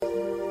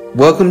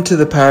Welcome to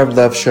the Power of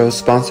Love show,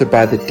 sponsored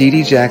by the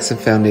D.D. Jackson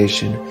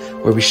Foundation,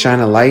 where we shine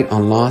a light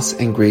on loss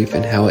and grief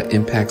and how it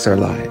impacts our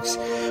lives.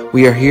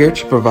 We are here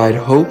to provide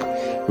hope,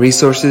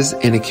 resources,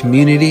 and a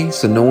community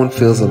so no one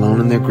feels alone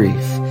in their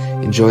grief.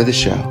 Enjoy the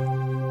show.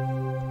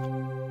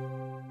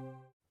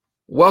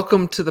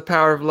 Welcome to the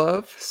Power of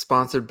Love,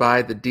 sponsored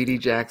by the D.D.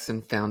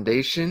 Jackson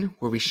Foundation,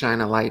 where we shine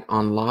a light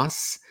on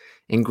loss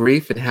and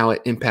grief and how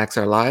it impacts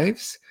our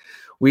lives.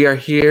 We are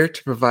here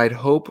to provide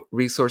hope,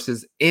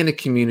 resources, and a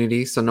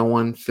community so no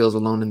one feels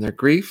alone in their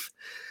grief.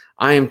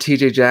 I am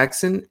TJ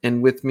Jackson,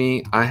 and with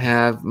me, I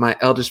have my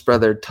eldest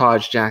brother,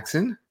 Taj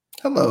Jackson.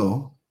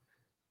 Hello.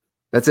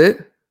 That's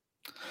it?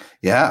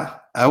 Yeah.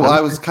 I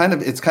was it's kind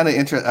of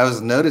interesting. I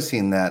was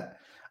noticing that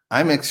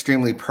I'm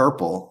extremely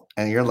purple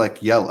and you're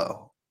like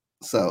yellow.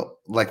 So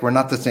like we're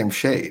not the same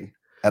shade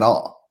at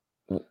all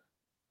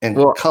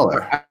in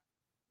color.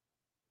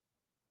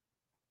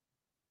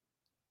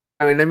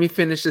 Let me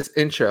finish this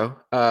intro.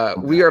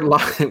 We are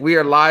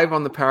live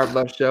on the Power of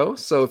Love show.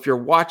 So if you're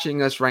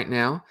watching us right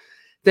now,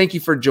 thank you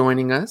for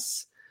joining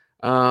us.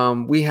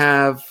 We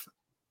have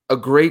a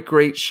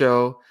great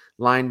show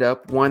lined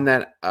up. One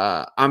that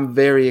I'm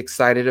very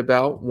excited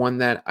about. One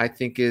that I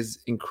think is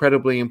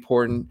incredibly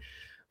important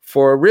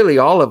for really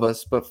all of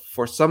us, but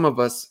for some of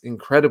us,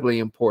 incredibly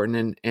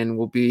important and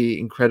will be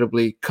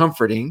incredibly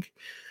comforting.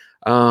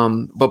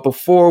 But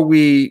before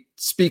we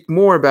speak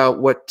more about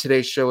what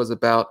today's show is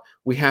about,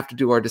 we have to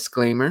do our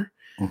disclaimer.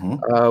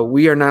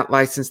 We are not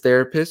licensed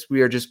therapists.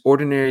 We are just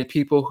ordinary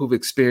people who've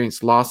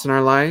experienced loss in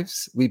our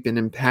lives. We've been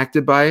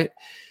impacted by it,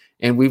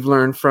 and we've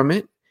learned from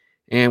it.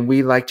 And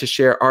we like to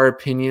share our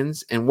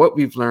opinions and what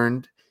we've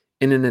learned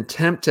in an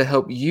attempt to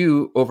help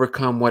you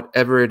overcome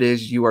whatever it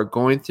is you are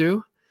going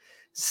through.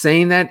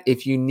 Saying that,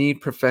 if you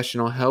need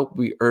professional help,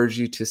 we urge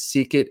you to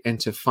seek it and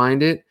to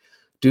find it.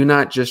 Do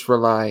not just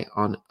rely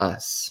on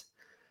us.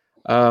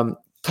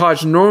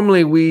 Taj,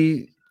 normally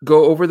we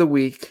go over the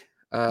week.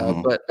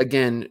 But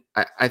again,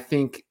 I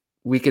think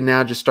we can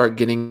now just start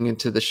getting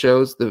into the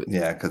shows. Because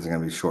they're going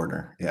to be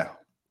shorter. Yeah.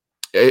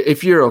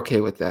 If you're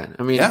okay with that.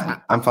 I mean, yeah,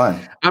 I'm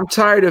fine. I'm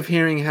tired of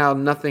hearing how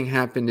nothing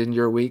happened in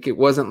your week. It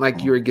wasn't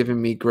like you were giving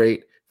me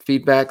great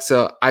feedback.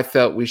 So I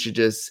felt we should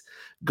just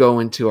go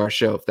into our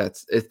show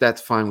if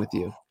that's fine with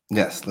you.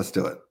 Yes, let's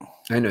do it.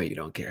 I know you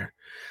don't care.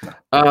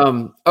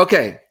 No.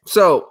 Okay.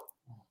 So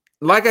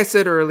like I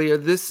said earlier,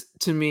 this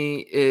to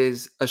me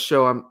is a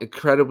show I'm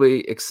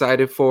incredibly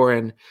excited for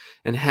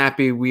and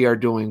happy we are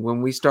doing.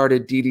 When we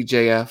started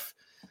DDJF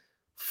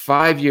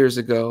 5 years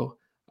ago,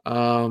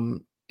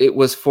 it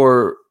was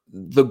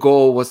the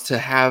goal was to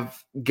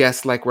have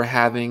guests like we're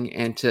having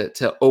and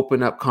to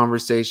open up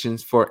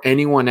conversations for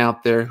anyone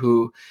out there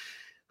who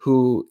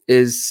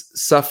is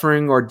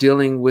suffering or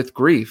dealing with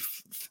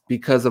grief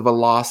because of a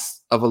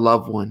loss of a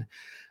loved one.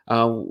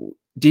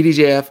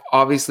 DDJF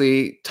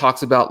obviously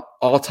talks about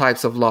all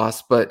types of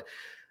loss, but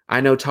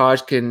I know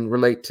Taj can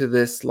relate to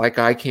this like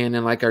I can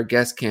and like our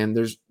guest can.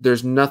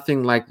 There's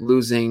nothing like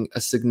losing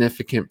a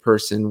significant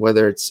person,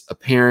 whether it's a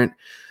parent,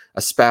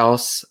 a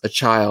spouse, a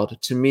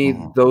child. To me,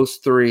 those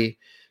three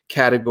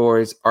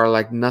categories are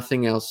like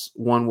nothing else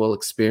one will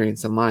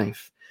experience in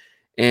life.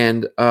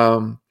 And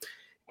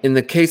in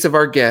the case of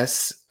our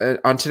guests,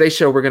 on today's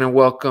show, we're going to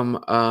welcome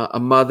a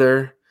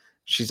mother.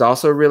 She's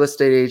also a real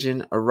estate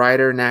agent, a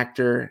writer, an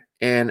actor,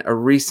 and a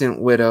recent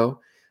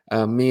widow,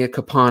 Mia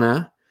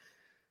Capanna.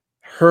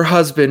 Her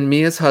husband,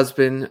 Mia's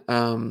husband,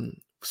 was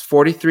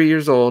 43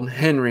 years old,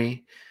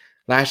 Henry.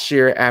 Last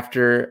year,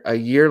 after a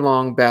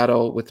year-long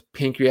battle with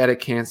pancreatic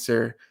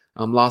cancer,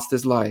 lost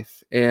his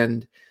life.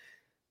 And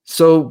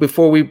so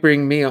before we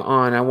bring Mia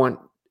on, I want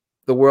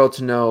the world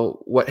to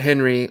know what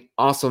Henry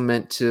also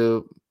meant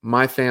to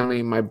my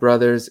family, my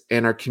brothers,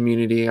 and our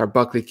community, our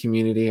Buckley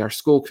community, our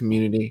school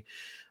community.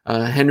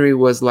 Henry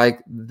was like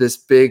this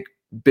big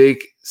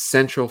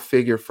central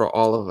figure for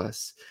all of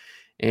us.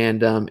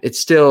 And it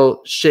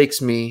still shakes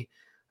me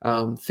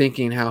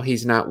thinking how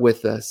he's not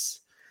with us.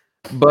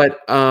 But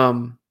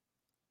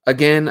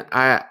again,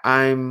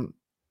 I'm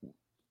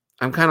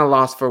kind of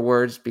lost for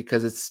words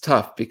because it's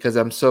tough because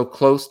I'm so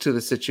close to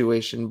the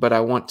situation, but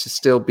I want to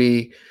still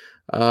be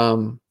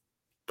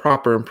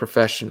proper and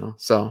professional.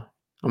 So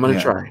I'm going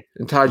to try.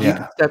 And Todd, you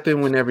can step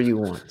in whenever you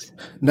want.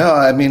 No,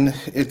 I mean,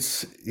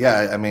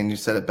 you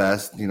said it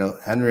best. You know,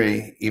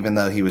 Henry, even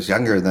though he was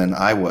younger than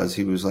I was,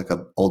 he was like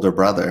an older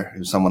brother. He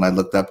was someone I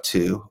looked up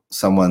to,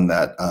 someone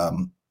that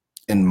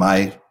in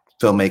my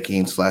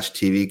filmmaking /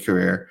 TV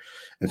career,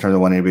 in terms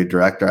of wanting to be a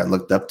director, I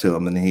looked up to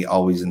him and he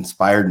always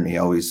inspired me,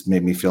 always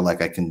made me feel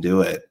like I can do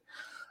it.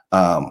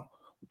 The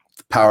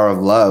Power of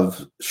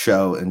Love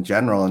show in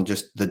general and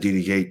just the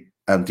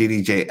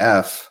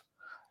DDJF,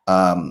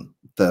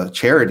 the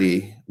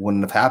charity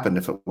wouldn't have happened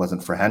if it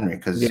wasn't for Henry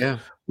because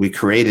we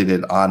created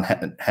it on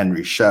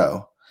Henry's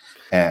show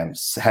and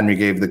Henry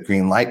gave the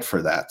green light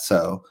for that.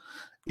 So,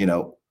 you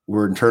know,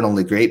 we're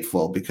internally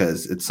grateful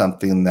because it's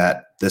something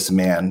that this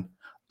man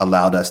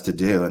allowed us to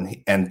do.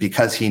 And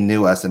because he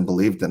knew us and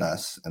believed in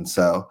us. And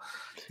so,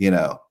 you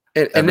know,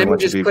 and let me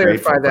just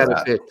clarify that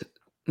a bit.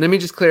 Let me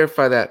just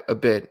clarify that a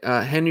bit.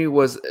 Henry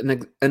was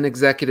an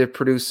executive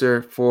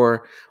producer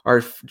for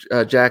our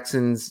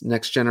Jackson's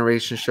Next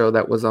Generation show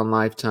that was on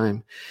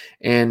Lifetime.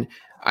 And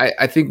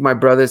I think my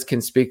brothers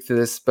can speak to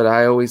this, but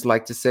I always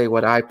like to say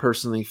what I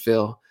personally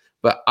feel.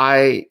 But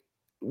I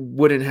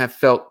wouldn't have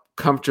felt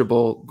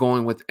comfortable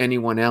going with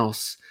anyone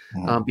else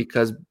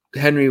because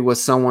Henry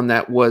was someone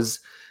that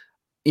was,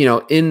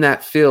 in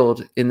that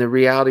field, in the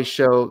reality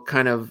show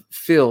kind of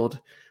field,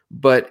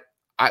 but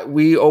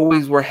we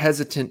always were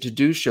hesitant to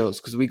do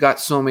shows because we got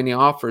so many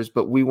offers,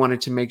 but we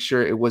wanted to make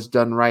sure it was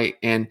done right.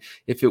 And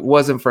if it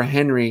wasn't for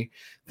Henry,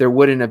 there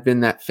wouldn't have been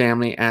that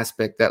family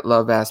aspect, that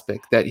love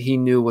aspect that he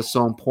knew was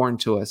so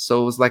important to us.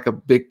 So it was like a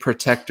big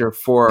protector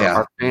for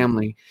our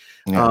family.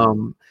 Yeah.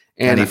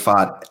 And he And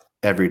fought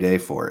every day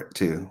for it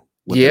too,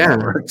 with the yeah,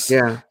 networks.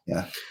 yeah.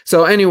 Yeah.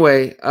 So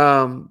anyway,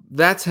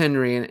 that's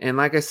Henry, and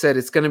like I said,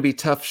 it's going to be a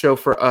tough show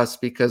for us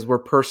because we're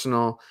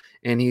personal,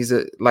 and he's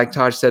like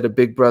Taj said, a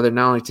big brother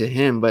not only to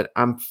him, but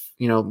I'm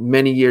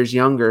many years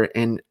younger,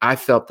 and I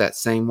felt that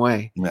same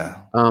way. Yeah.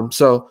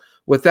 So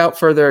without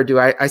further ado,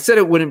 I said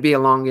it wouldn't be a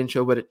long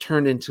intro, but it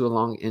turned into a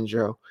long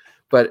intro.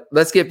 But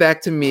let's get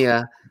back to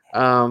Mia.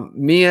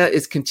 Mia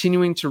is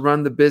continuing to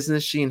run the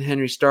business she and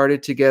Henry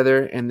started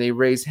together, and they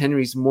raised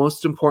Henry's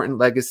most important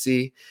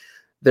legacy,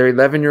 their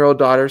 11-year-old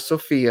daughter,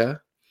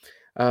 Sophia.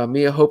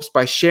 Mia hopes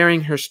by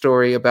sharing her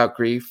story about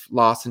grief,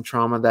 loss, and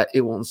trauma that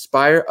it will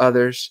inspire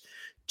others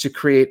to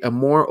create a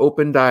more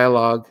open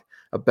dialogue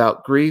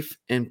about grief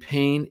and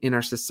pain in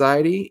our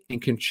society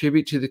and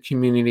contribute to the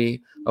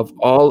community of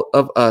all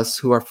of us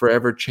who are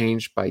forever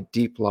changed by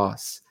deep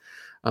loss.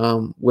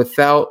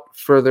 Without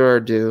further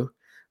ado,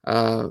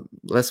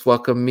 let's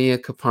welcome Mia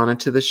Capanna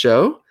to the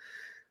show.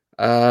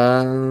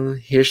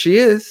 Here she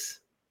is.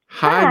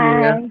 Hi,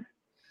 Mia.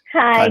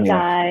 Hi,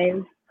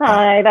 guys.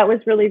 Hi, that was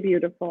really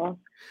beautiful.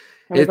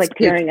 I was like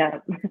tearing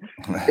up.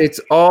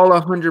 It's all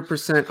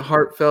 100%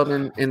 heartfelt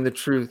in the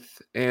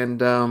truth.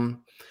 And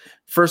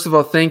first of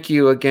all, thank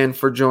you again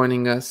for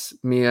joining us,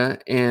 Mia.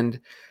 And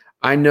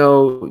I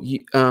know,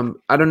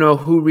 I don't know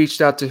who reached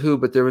out to who,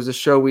 but there was a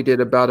show we did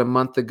about a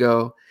month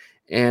ago,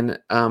 and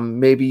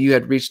maybe you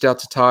had reached out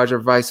to Taj or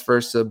vice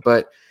versa,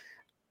 but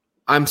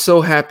I'm so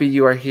happy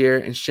you are here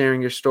and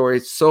sharing your story.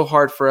 It's so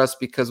hard for us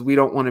because we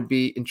don't want to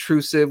be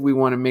intrusive. We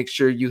want to make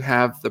sure you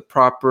have the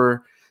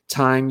proper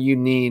time you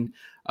need.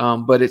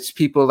 But it's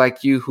people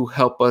like you who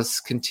help us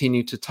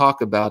continue to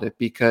talk about it,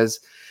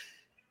 because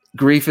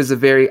grief is a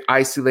very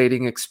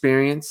isolating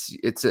experience.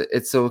 It's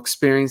an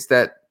experience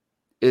that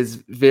is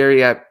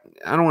very, I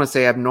don't want to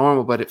say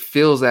abnormal, but it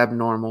feels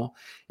abnormal.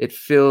 It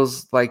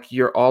feels like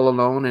you're all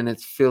alone, and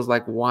it feels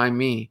like, why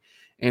me?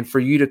 And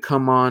for you to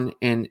come on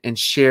and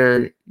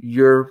share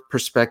your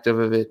perspective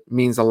of it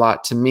means a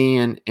lot to me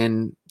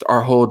and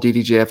our whole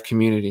DDJF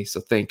community. So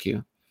thank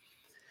you.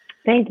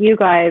 Thank you,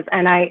 guys.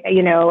 And I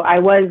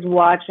was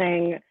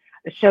watching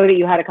a show that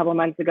you had a couple of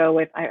months ago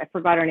with, I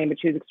forgot her name, but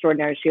she was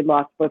extraordinary. She had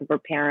lost both of her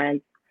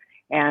parents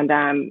and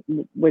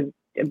was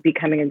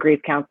becoming a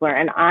grief counselor.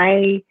 And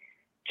I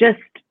guess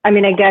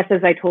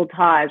as I told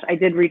Taj, I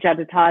did reach out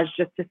to Taj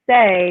just to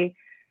say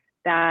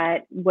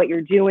that what you're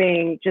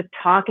doing, just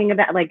talking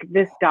about like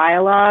this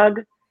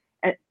dialogue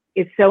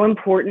is so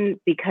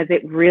important, because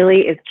it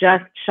really is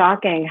just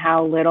shocking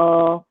how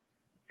little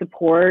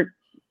support,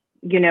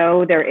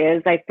 there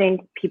is. I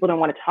think people don't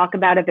want to talk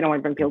about it. They don't want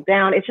to bring people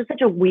down. It's just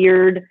such a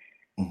weird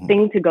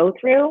thing to go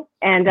through.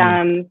 And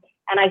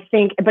I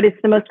think, but it's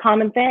the most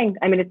common thing.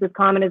 I mean, it's as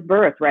common as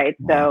birth, right?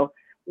 So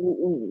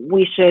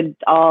we should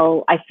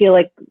all, I feel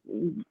like,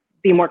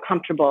 be more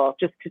comfortable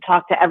just to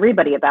talk to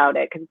everybody about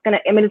it, because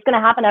it's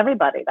gonna happen to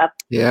everybody.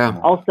 That's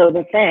also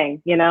the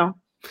thing,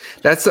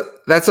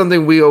 That's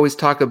something we always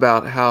talk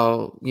about,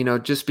 how,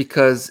 just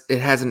because it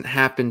hasn't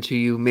happened to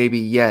you maybe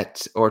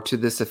yet, or to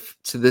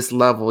this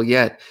level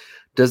yet,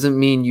 doesn't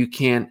mean you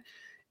can't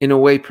in a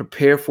way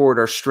prepare for it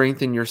or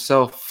strengthen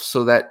yourself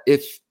so that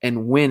if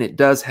and when it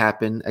does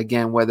happen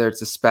again, whether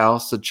it's a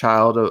spouse, a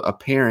child, a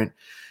parent,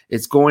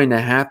 it's going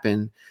to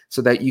happen,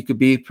 so that you could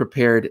be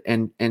prepared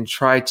and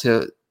try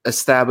to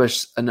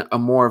establish a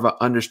more of an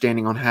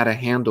understanding on how to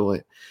handle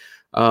it.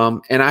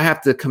 And I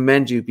have to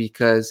commend you,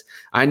 because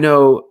I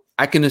know,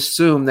 I can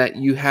assume that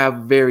you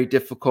have very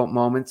difficult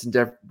moments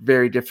and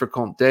very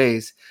difficult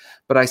days,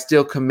 but I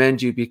still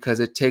commend you, because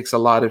it takes a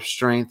lot of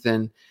strength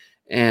and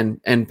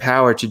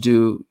power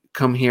to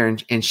come here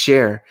and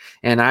share.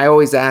 And I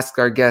always ask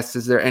our guests,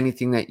 is there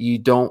anything that you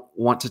don't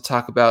want to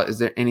talk about? Is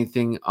there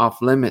anything off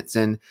limits?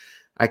 And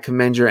I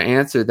commend your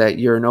answer, that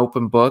you're an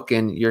open book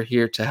and you're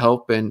here to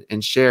help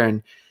and share.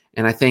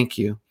 And I thank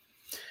you.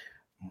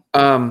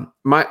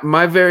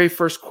 My very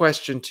first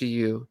question to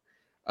you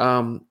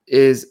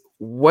is,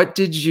 what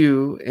did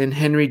you and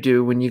Henry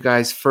do when you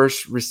guys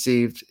first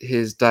received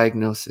his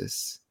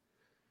diagnosis?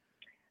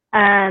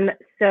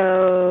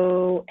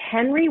 So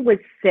Henry was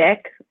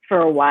sick for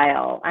a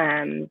while,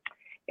 and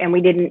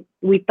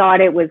we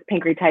thought it was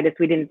pancreatitis.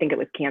 We didn't think it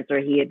was cancer.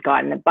 He had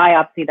gotten a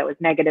biopsy that was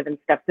negative and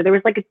stuff. So there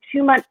was like a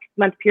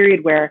 2-month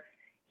period where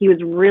He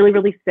was really,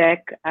 really sick.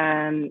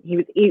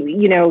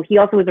 He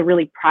also was a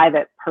really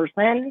private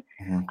person.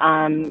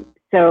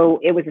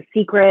 So it was a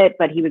secret,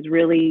 but he was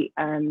really,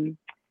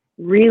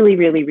 really,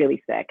 really,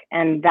 really sick.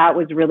 And that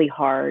was really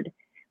hard.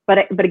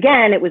 But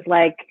again, it was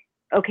like,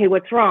 okay,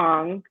 what's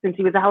wrong? Since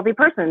he was a healthy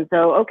person.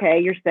 So, okay,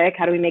 you're sick.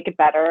 How do we make it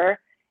better?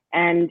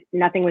 And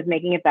nothing was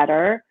making it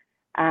better.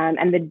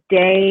 And the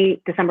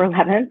day, December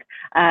 11th,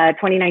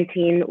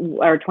 2019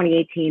 or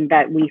 2018,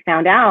 that we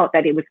found out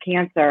that it was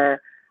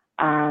cancer,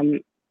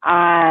 it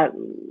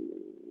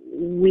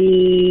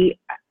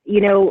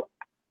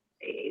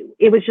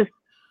was just,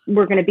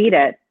 we're going to beat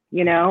it.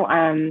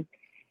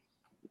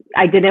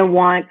 I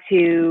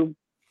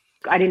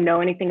didn't know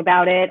anything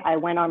about it. I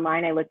went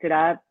online, I looked it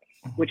up,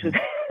 which was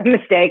a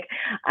mistake.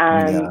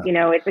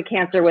 It's a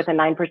cancer with a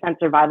 9%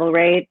 survival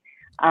rate.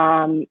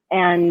 And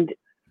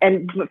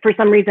for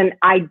some reason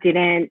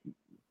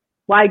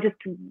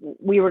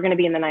we were going to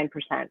be in the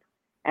 9%.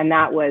 And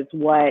that was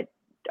what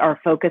our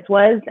focus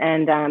was.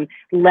 And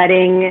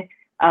letting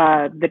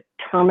the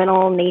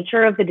terminal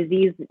nature of the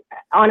disease,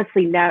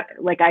 honestly,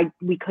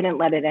 we couldn't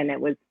let it in.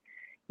 It was,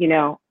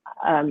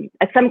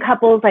 some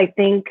couples, I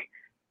think,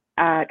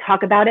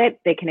 talk about it.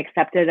 They can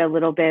accept it a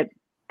little bit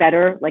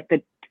better, like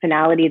the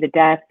finality, the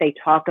death. They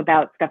talk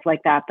about stuff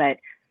like that. But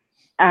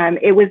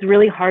it was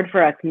really hard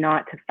for us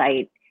not to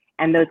fight.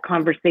 And those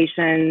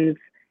conversations,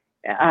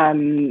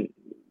 it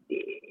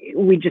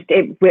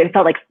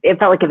felt like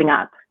giving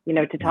up.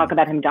 To talk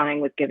about him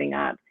dying was giving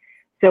up.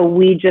 So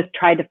we just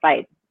tried to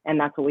fight, and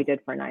that's what we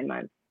did for 9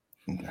 months.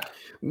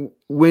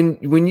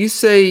 When you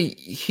say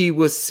he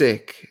was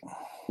sick,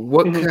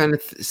 what kind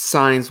of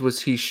signs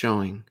was he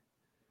showing?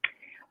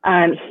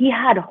 He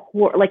had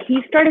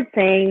he started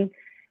saying,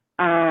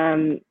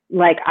 I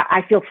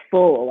feel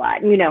full a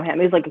lot. You know him.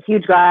 He was like a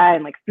huge guy,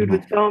 and like food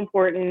was so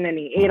important, and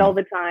he ate all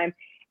the time.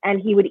 And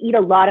he would eat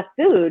a lot of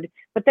food,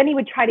 but then he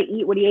would try to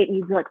eat what he ate, and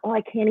he'd be like, "Oh, I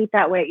can't eat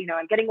that way.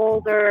 I'm getting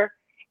older."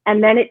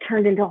 And then it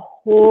turned into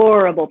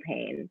horrible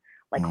pain,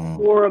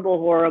 horrible,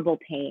 horrible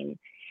pain.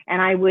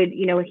 And I would,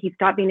 he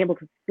stopped being able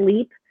to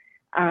sleep.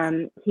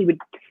 He would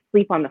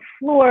sleep on the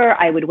floor.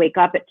 I would wake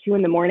up at 2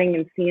 a.m.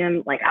 and see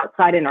him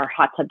outside in our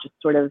hot tub, just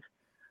sort of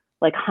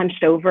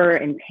hunched over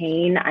in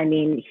pain. I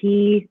mean,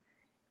 he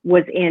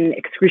was in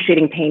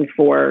excruciating pain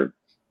for,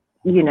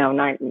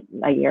 about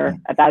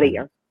a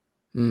year.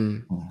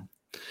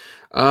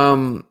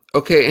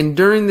 Okay. And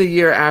during the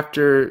year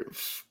after,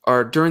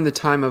 or during the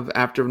time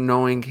after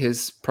knowing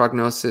his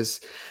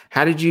prognosis,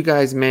 how did you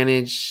guys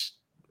manage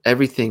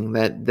everything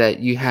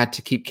that you had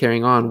to keep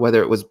carrying on,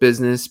 whether it was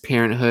business,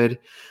 parenthood,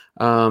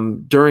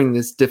 during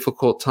this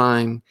difficult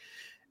time,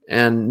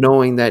 and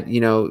knowing that,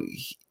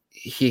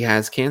 he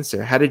has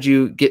cancer? How did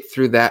you get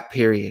through that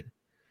period?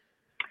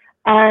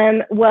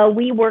 Well,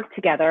 we worked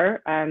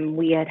together.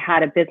 We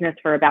had a business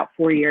for about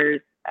 4 years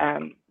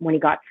when he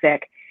got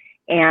sick.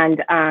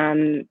 And,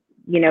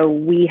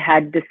 we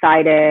had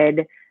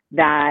decided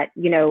that,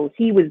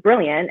 he was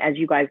brilliant, as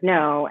you guys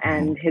know,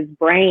 and his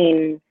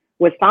brain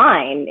was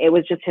fine. It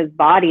was just his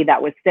body that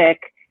was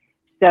sick.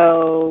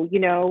 So,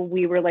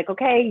 we were like,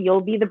 okay,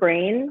 you'll be the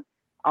brain,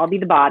 I'll be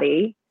the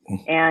body.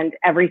 And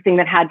everything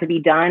that had to be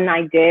done,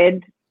 I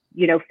did,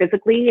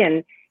 physically.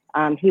 And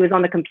he was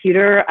on the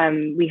computer.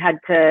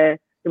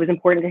 It was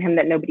important to him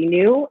that nobody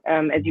knew,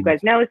 as you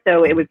guys know.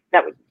 So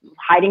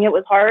hiding it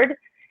was hard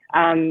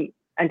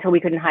until we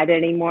couldn't hide it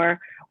anymore.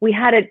 We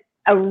had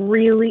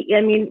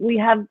we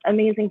have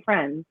amazing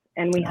friends,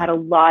 and we had a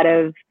lot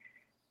of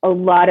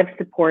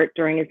support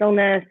during his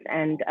illness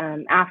and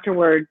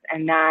afterwards.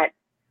 And that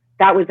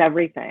was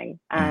everything.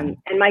 And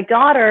my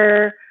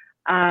daughter,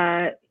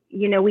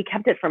 we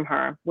kept it from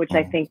her, which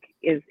I think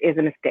is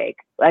a mistake.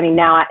 I mean,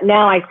 now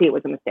I see it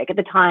was a mistake. At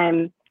the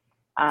time,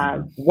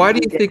 why do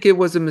you think it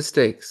was a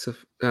mistake,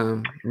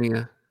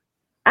 Mia?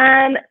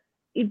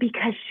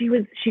 Because she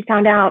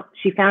found out.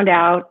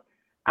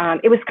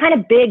 It was kind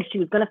of big. She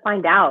was going to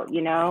find out,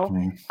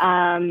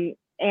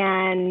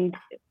 and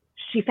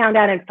she found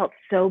out and felt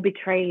so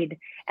betrayed.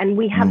 And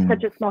we have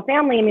such a small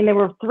family. I mean, there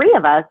were 3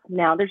 of us.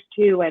 Now there's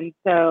 2, and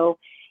so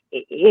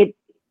she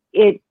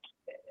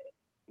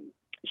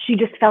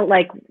just felt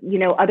like,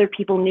 other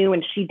people knew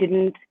and she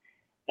didn't,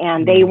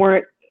 and they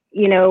weren't,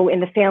 in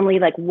the family,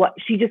 what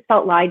she just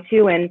felt lied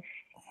to. And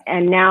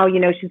now,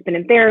 she's been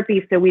in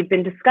therapy. So we've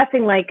been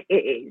discussing,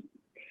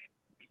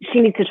 she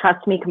needs to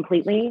trust me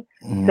completely.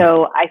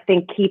 So I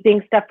think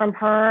keeping stuff from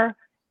her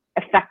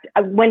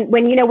when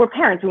we're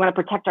parents, we want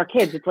to protect our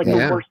kids. It's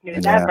the worst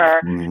news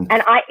ever. And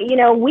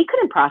we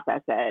couldn't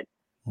process it,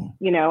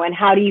 and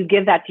how do you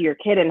give that to your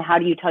kid? And how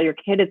do you tell your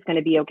kid it's going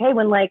to be okay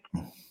when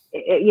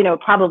it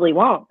probably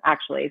won't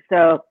actually.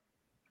 So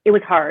it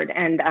was hard.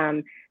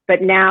 And,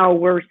 but now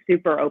we're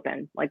super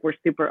open. We're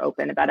super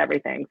open about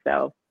everything.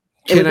 So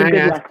can I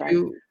ask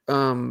you,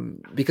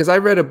 because I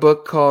read a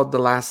book called The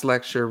Last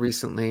Lecture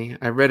recently.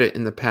 I read it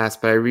in the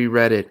past, but I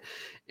reread it,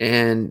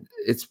 and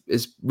it's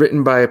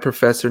written by a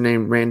professor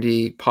named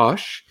Randy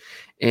Posh,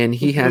 and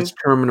he has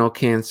terminal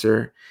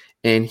cancer,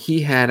 and he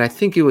had, I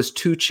think it was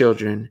 2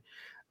 children.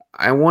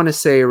 I want to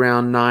say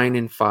around 9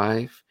 and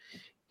 5.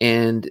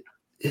 And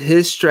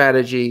his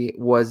strategy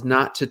was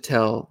not to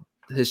tell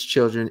his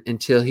children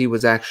until he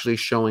was actually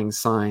showing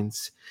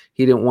signs.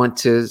 He didn't want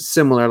to,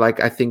 similar like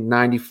I think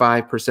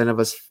 95% of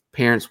us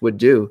parents would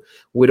do.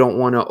 We don't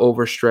want to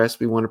overstress.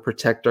 We want to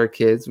protect our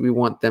kids. We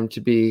want them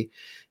to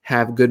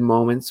have good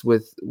moments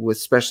with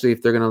especially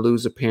if they're going to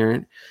lose a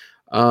parent.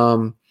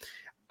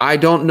 I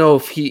don't know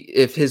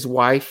if his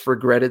wife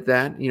regretted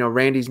that. You know,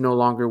 Randy's no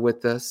longer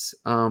with us.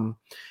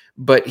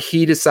 But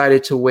he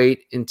decided to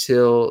wait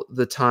until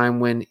the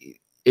time when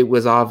it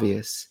was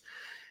obvious.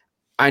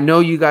 I know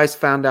you guys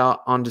found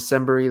out on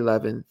December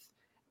 11th,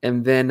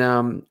 and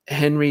then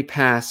Henry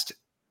passed.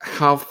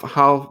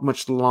 How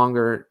much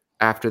longer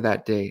after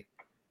that date?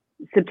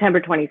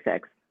 September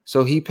 26th.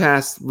 So he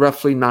passed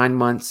roughly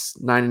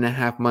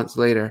 9.5 months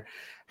later.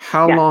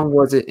 How Yeah. long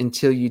was it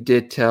until you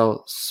did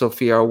tell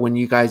Sophia, or when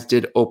you guys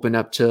did open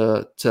up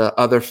to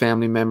other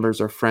family members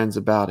or friends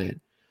about it?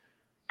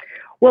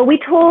 Well, we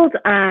told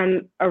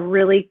a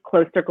really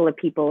close circle of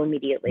people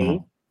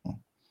immediately.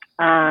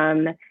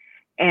 And,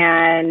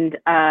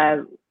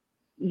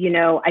 you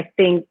know, I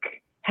think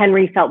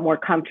Henry felt more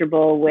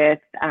comfortable with,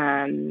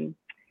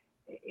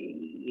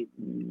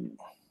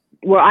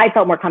 well, I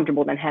felt more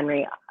comfortable than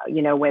Henry,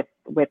 you know, with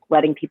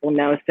letting people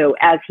know. So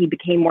as he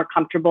became more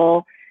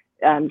comfortable,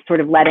 sort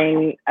of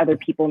letting other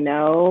people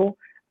know,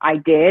 I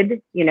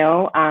did, you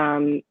know,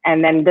 and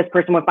then this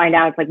person would find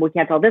out. It's like, we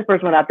can't tell this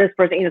person without this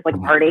person. You know, it's like a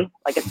party.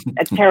 Like it's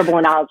a terrible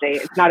analogy.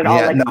 It's not at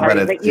all like a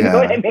party, but you know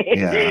what I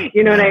mean?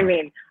 You know what I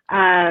mean?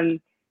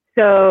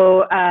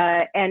 So,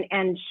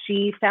 and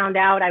she found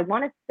out, I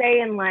want to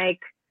say in like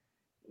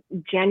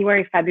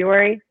January,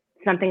 February,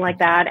 something like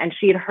that. And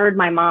she had heard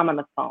my mom on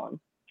the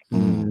phone.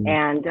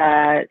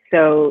 And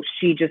so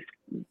she just,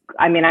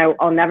 I mean,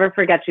 I'll never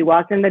forget. She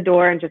walked in the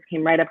door and just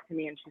came right up to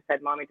me and she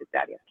said, "Mommy, just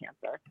Daddy has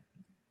cancer."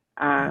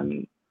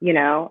 You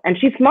know, and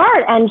she's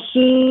smart, and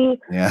she,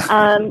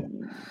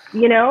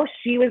 you know,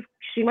 she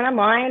went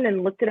online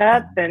and looked it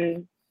up,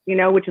 and, you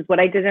know, which is what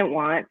I didn't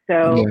want.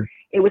 So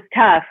it was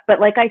tough. But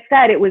like I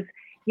said, it was,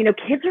 you know,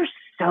 kids are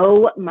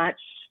so much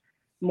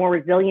more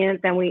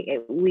resilient than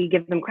we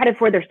give them credit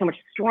for. They're so much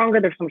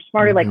stronger. They're so much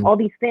smarter, like all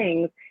these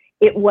things.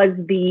 It was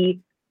the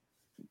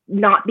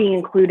not being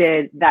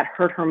included that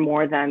hurt her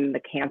more than the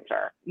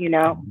cancer, you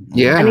know?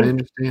 Yeah, I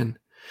understand.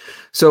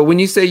 So when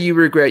you say you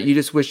regret, you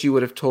just wish you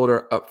would have told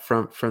her up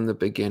front from the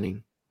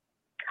beginning.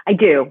 I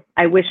do.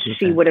 I wish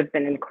she would have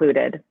been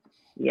included.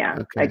 Yeah,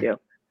 I do.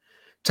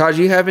 Todd,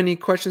 do you have any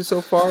questions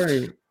so far?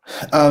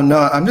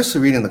 No, I'm just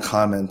reading the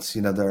comments.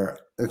 You know, they're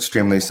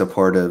extremely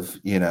supportive.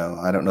 You know,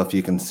 I don't know if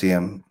you can see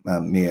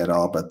me at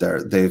all, but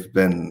they've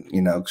been,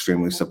 you know,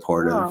 extremely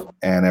supportive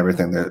and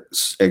everything. They're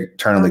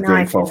eternally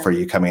grateful for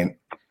you coming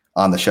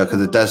on the show,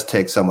 because it does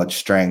take so much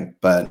strength.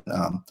 But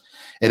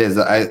it is,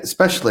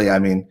 I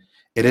mean,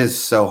 it is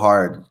so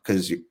hard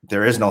because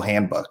there is no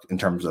handbook in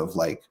terms of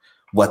like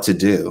what to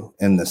do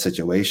in the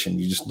situation.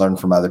 You just learn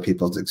from other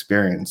people's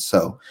experience.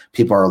 So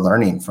people are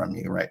learning from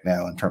you right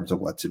now in terms of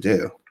what to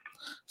do.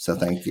 So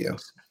thank you.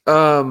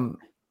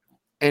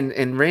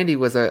 And Randy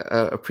was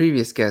a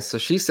previous guest. So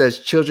she says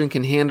children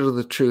can handle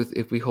the truth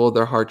if we hold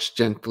their hearts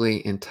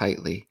gently and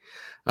tightly.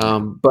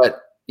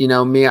 But, you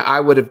know, Mia, I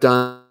would have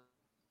done.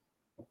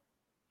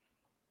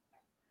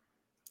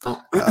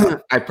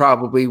 I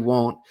probably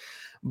won't.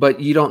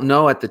 But you don't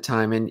know at the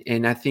time.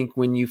 And I think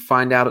when you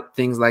find out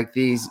things like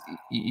these,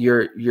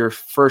 your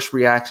first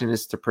reaction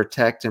is to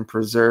protect and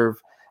preserve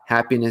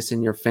happiness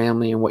in your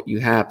family and what you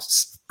have.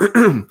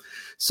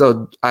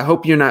 So I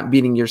hope you're not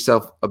beating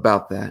yourself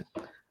about that.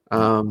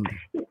 No,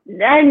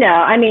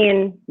 I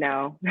mean,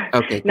 no.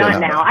 Okay,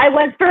 not now. I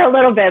was for a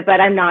little bit, but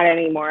I'm not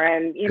anymore.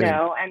 And, you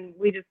know, and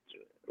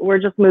we're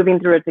just moving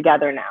through it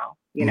together now,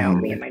 you know,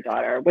 me and my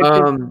daughter, which is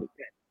good.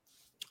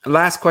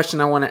 Last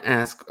question I want to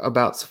ask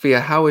about Sophia.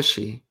 How is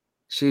she?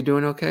 She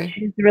doing okay?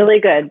 She's really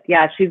good.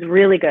 Yeah, she's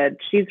really good.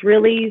 She's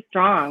really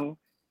strong.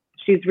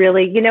 She's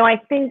really, you know, I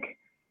think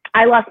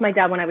I lost my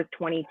dad when I was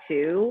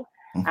 22.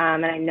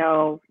 And I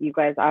know you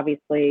guys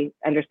obviously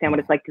understand what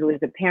it's like to lose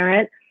a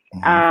parent.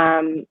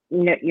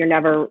 You're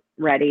never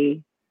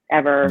ready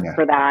ever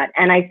for that.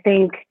 And I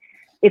think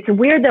it's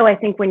weird though. I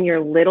think when you're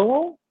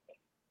little,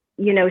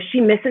 you know,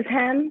 she misses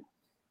him.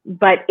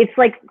 But it's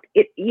like,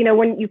 you know,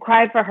 when you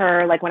cry for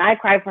her, like when I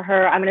cry for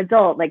her, I'm an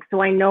adult. Like,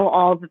 so I know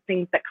all the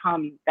things that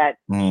come that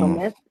she'll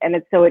miss. And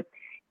it's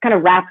kind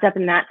of wrapped up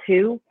in that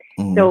too.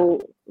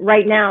 So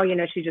right now, you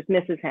know, she just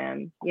misses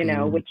him, you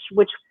know, which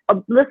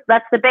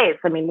that's the base.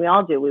 I mean, we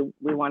all do.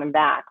 We want him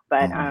back.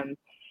 But,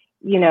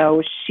 you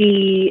know,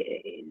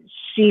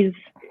 she's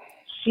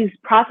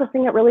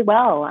processing it really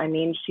well. I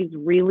mean, she's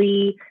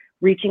really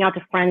reaching out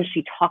to friends.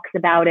 She talks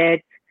about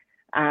it.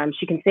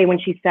 She can say when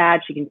she's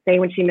sad, she can say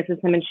when she misses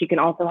him, and she can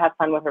also have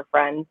fun with her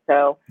friends.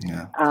 So,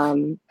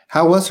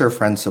 how was her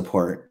friend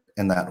support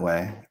in that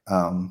way?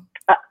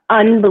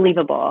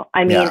 Unbelievable.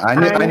 I mean, I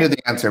knew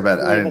the answer,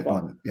 but I didn't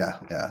want.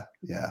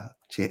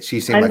 She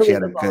seemed like she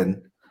had a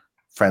good.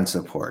 friend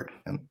support.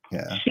 And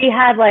yeah. She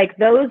had like,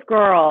 those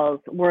girls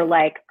were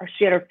like,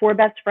 she had her 4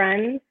 best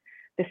friends.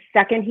 The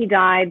second he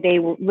died, they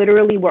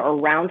literally were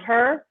around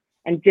her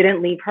and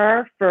didn't leave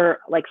her for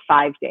like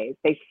 5 days.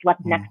 They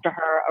slept next to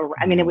her.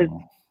 I mean, it was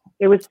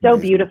so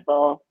amazing.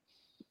 Beautiful.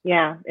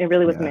 Yeah, it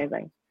really was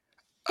amazing.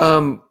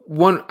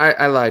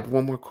 I lied.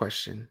 One more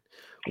question.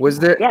 Was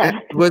there Yeah.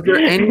 was there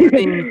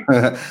anything?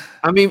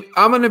 I mean,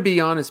 I'm gonna be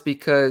honest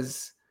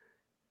because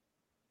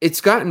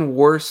it's gotten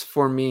worse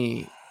for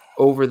me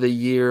over the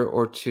year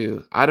or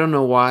two. I don't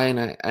know why,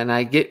 and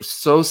I get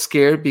so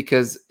scared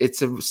because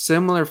it's a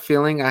similar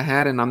feeling I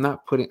had, and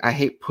I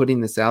hate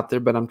putting this out there,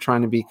 but I'm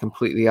trying to be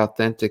completely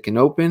authentic and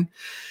open.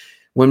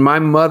 When my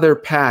mother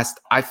passed,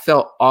 I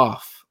felt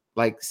off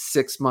like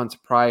 6 months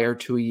prior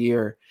to a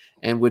year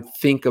and would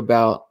think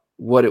about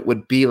what it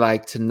would be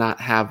like to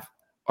not have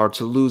or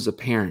to lose a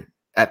parent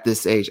at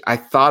this age. I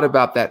thought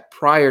about that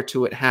prior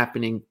to it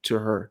happening to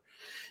her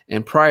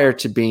and prior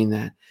to being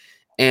that.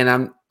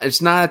 And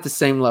it's not at the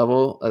same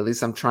level, at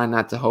least I'm trying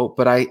not to hope,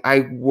 but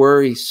I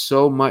worry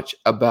so much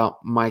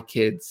about my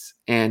kids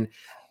and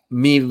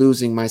me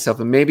losing myself.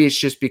 And maybe it's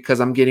just because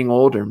I'm getting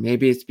older.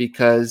 Maybe it's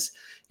because,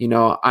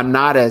 I'm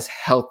not as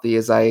healthy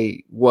as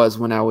I was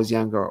when I was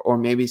younger, or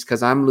maybe it's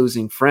because I'm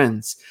losing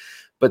friends,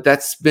 but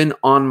that's been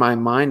on my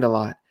mind a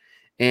lot.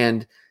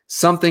 And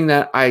something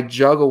that I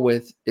juggle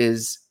with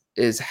is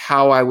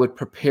how I would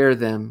prepare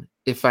them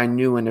if I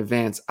knew in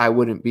advance I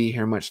wouldn't be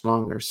here much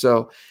longer.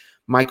 So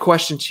my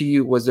question to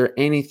you, was there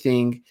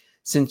anything,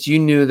 since you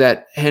knew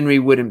that Henry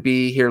wouldn't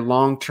be here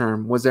long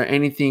term, was there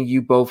anything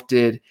you both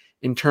did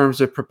in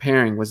terms of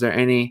preparing? Was there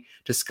any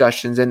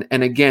discussions? And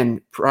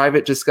again,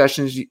 private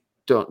discussions you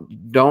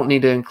don't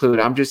need to include.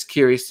 I'm just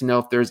curious to know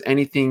if there's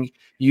anything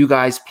you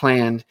guys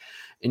planned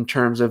in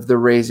terms of the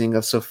raising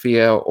of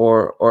Sophia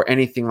or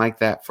anything like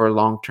that for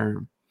long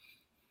term.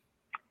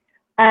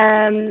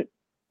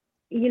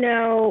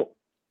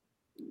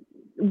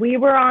 We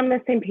were on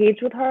the same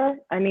page with her.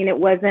 I mean, it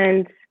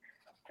wasn't,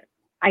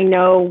 I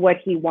know what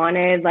he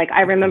wanted. Like,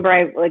 I remember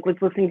I was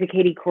listening to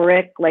Katie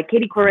Couric. Like,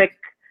 Katie Couric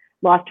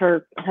lost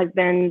her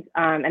husband,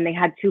 and they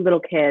had 2 little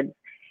kids.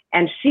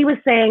 And she was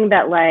saying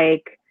that,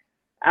 like,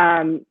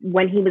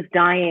 when he was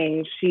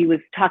dying, she was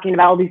talking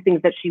about all these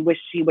things that she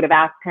wished she would have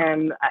asked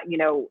him,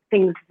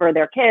 things for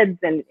their kids.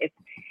 And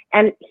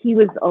he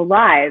was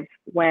alive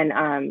when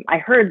I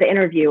heard the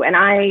interview, and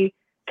I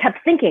kept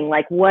thinking,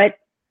 like, what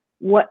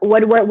do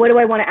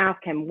I want to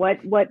ask him? What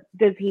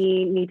does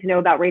he need to know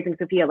about raising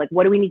Sophia? Like,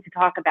 what do we need to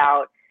talk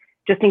about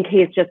just in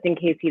case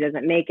he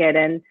doesn't make it?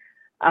 And,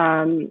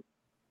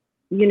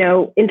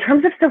 in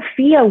terms of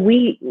Sophia,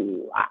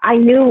 I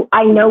know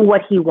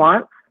what he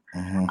wants.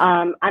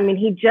 Mm-hmm. I mean,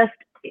 he just,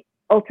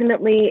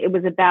 ultimately it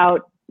was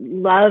about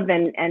love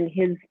and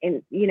his,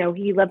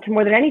 he loved her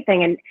more than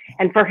anything.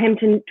 And for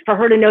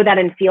her to know that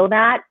and feel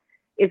that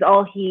is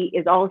all he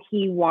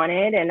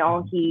wanted, and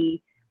all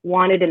he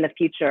wanted in the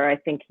future. I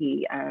think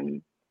we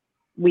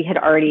had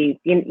already,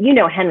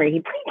 Henry,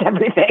 he played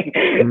everything.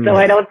 So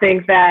I don't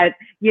think that,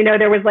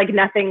 there was like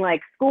nothing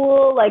like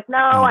school, like, no,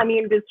 I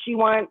mean, does she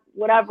want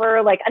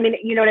whatever? Like, I mean,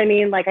 you know what I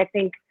mean? Like, I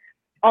think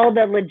all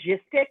the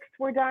logistics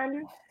were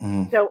done.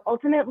 So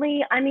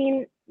ultimately, I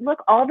mean,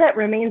 look, all that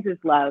remains is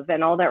love,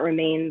 and all that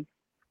remains,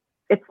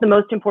 it's the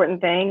most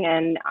important thing.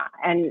 And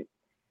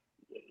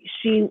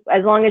she,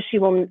 as long as she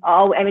will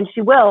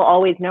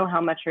always know how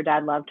much her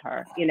dad loved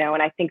her,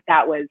 and I think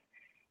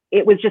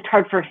it was just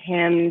hard for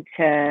him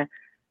to,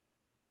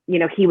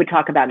 he would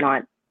talk about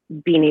not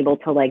being able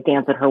to like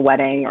dance at her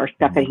wedding or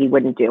stuff that he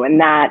wouldn't do.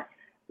 And that,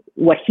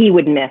 what he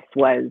would miss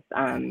was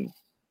hard.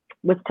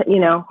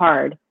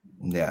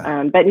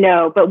 Yeah.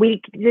 But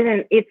we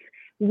didn't, it's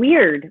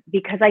weird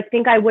because I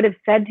think I would have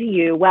said to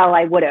you, well,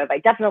 I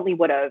definitely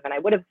would have, and I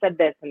would have said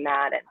this and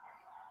that.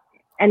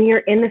 And you're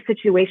in the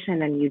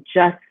situation and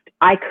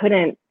I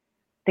couldn't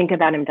think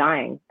about him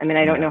dying. I mean,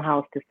 I don't know how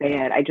else to say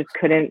it. I just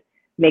couldn't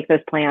make those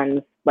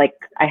plans. Like,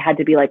 I had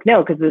to be like,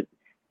 no, because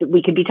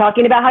we could be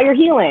talking about how you're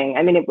healing.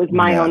 I mean, it was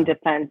my own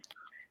defense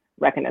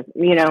mechanism,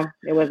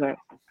 it wasn't.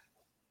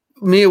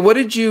 Mia, what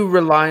did you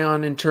rely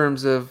on in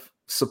terms of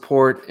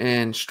support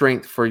and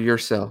strength for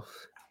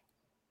yourself?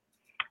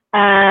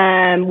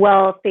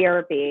 Well,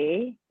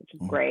 therapy, which is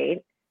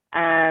great.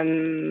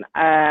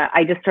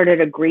 I just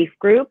started a grief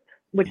group,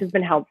 which has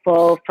been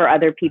helpful for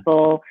other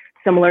people,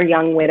 similar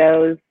young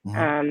widows,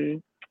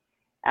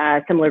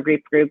 similar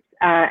grief groups.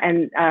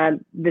 And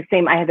the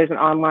same, there's an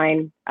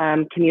online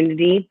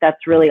community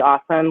that's really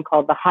awesome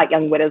called the Hot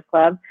Young Widows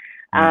Club,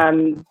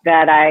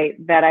 that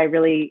I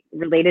really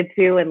related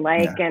to and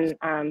like. And,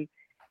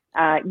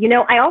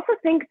 I also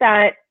think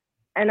that,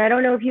 and I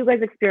don't know if you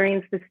guys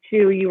experienced this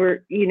too,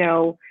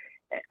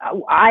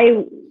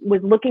 I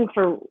was looking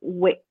for,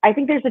 I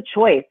think there's a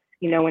choice,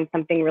 when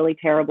something really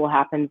terrible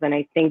happens. And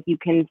I think you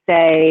can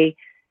say,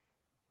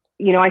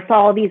 I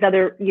saw all these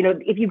other,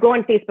 if you go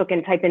on Facebook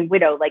and type in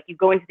widow, like you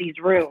go into these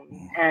rooms,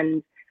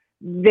 and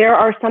there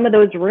are some of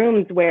those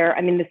rooms where,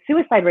 I mean, the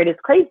suicide rate is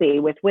crazy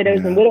with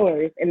widows and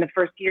widowers in the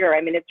first year.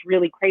 I mean, it's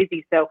really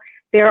crazy. So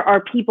there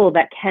are people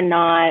that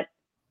cannot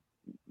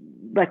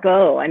let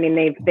go. I mean,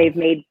 they've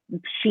made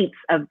sheets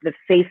of the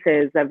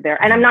faces of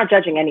their, and I'm not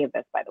judging any of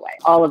this, by the way,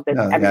 all of this,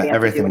 No, everybody yeah,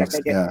 has to do whatever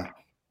everything's they do,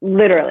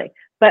 literally.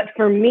 But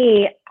for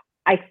me,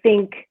 I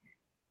think,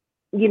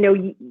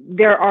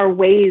 there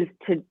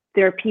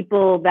are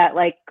people that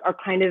like are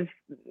kind of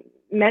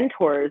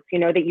mentors,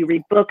 that you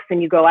read books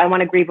and you go, I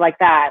want to grieve like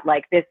that.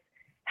 Like this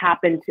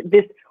happened,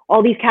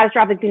 all these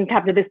catastrophic things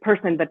happen to this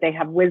person, but they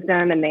have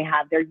wisdom and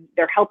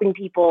they're helping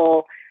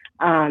people.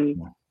 I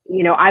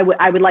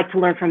would like to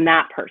learn from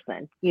that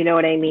person. You know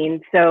what I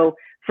mean? So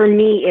for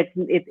me,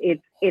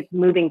 it's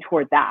moving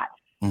toward that,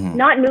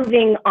 not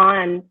moving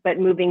on, but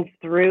moving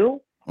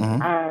through,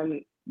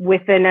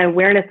 with an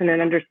awareness and an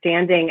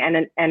understanding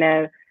and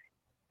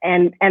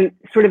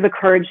sort of the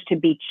courage to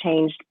be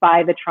changed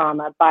by the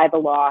trauma, by the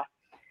loss,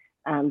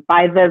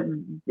 by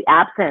the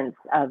absence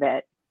of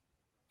it.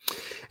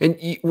 And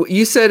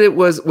you said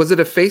was it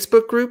a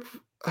Facebook group,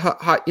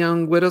 Hot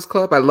Young Widows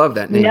Club? I love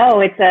that name.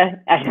 No,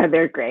 I know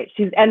they're great.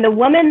 And the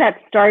woman that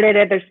started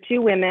it, there's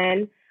two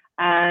women.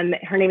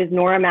 Her name is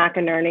Nora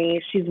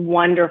McInerney. She's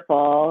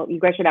wonderful. You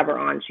guys should have her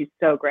on. She's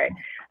so great.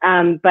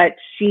 But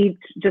she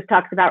just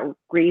talks about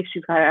grief.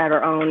 She's got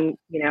her own,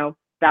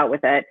 bout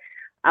with it.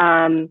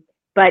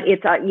 But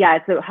it's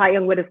so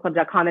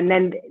hotyoungwidowsclub.com. And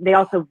then they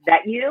also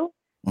vet you.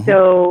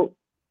 So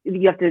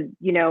you have to,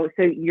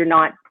 so you're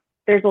not,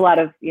 there's a lot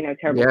of,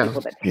 terrible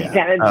people that take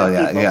advantage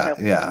of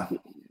people.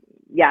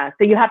 Yeah.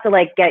 So you have to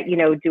like get,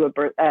 do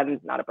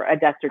a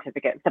death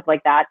certificate and stuff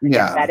like that to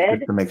get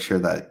vetted. To make sure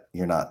that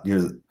you're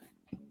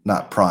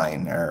not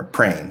prying or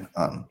preying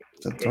on.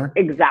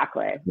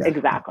 Exactly.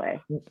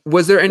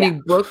 Was there any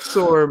books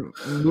or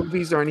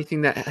movies or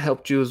anything that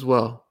helped you as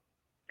well?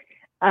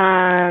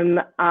 There's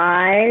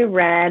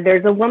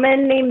a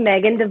woman named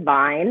Megan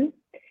Devine,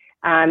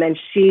 and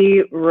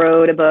she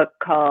wrote a book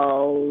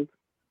called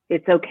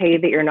It's Okay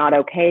That You're Not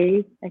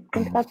Okay. I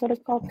think that's what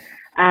it's called.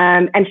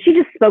 And she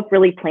just spoke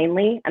really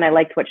plainly, and I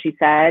liked what she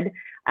said.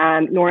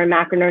 Nora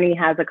McInerney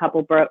has a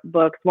couple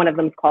books. One of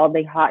them is called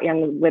The Hot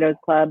Young Widows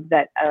Club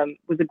that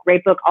was a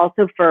great book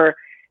also for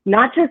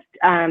not just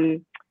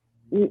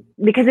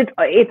because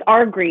it's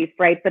our grief,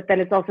 right? But then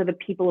it's also the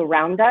people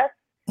around us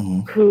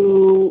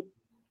who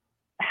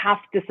have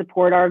to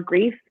support our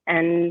grief.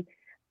 And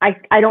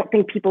I don't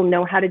think people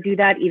know how to do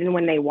that even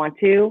when they want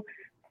to.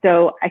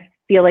 So I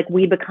feel like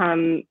we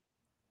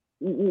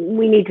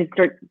need to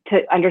start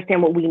to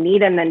understand what we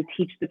need and then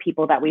teach the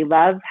people that we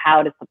love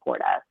how to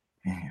support us.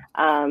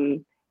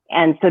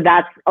 And so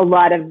that's a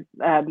lot of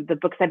the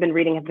books I've been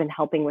reading have been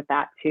helping with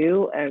that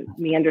too.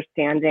 Me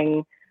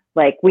understanding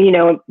like,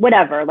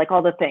 whatever, like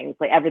all the things,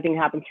 like everything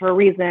happens for a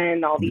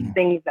reason, all these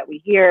things that we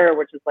hear,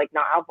 which is like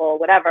not helpful,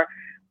 whatever.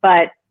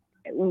 But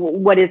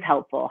what is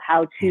helpful,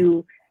 how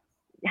to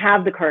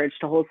have the courage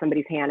to hold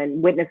somebody's hand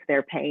and witness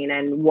their pain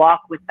and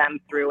walk with them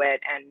through it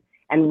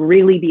and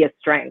really be a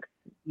strength,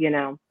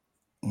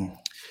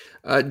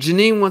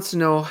 Janine wants to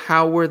know,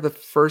 how were the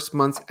first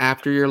months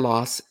after your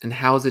loss and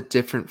how is it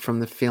different from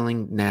the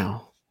feeling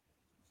now?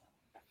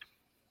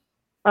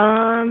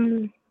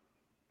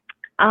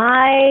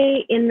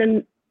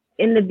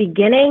 In the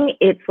beginning,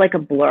 it's like a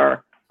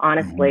blur,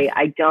 honestly.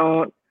 I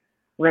don't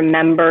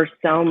remember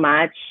so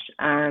much.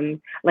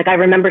 Like I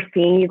remember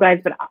seeing you guys,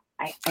 but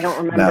I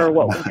don't remember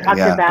what we talked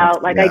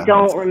about. Like I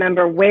don't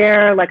remember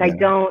where, like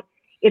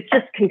it's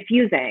just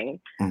confusing.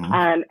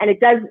 And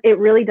it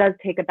really does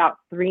take about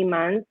 3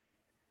 months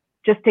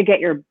just to get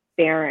your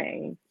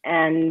bearings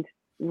and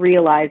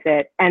realize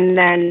it. And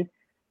then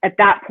at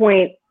that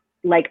point,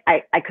 like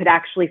I could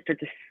actually start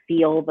to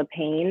feel the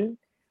pain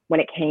when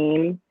it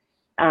came.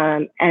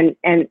 And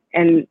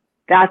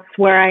that's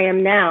where I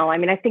am now. I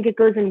mean, I think it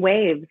goes in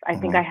waves. I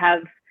think I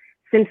have,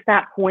 since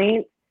that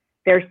point,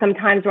 there's some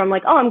times where I'm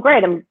like, oh, I'm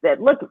great. I'm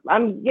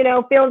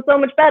feeling so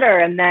much better.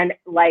 And then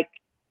like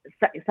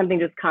something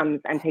just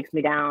comes and takes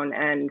me down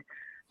and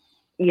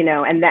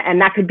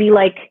that could be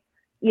like,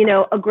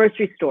 a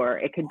grocery store.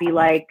 It could be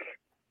like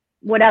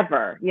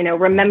whatever,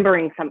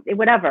 remembering something,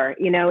 whatever,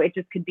 it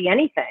just could be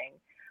anything.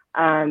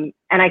 And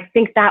I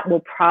think that will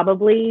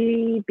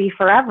probably be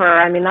forever.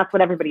 I mean, that's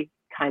what everybody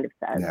kind of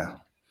says. Yeah.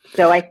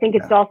 So I think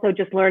it's also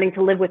just learning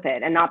to live with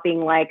it and not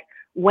being like,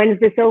 when's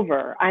this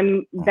over?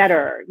 I'm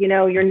better.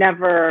 You're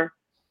never,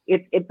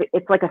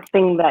 it's like a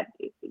thing that,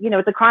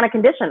 it's a chronic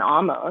condition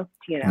almost,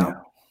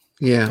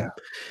 Yeah.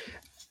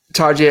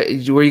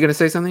 Tarja, were you going to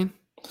say something?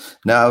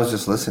 No, I was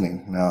just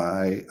listening. No,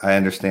 I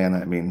understand.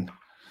 I mean,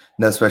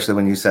 no, especially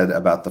when you said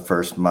about the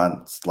first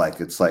months, like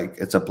it's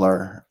a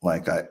blur.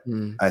 Like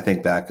I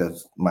think back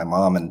of my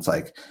mom, and it's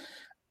like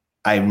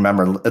I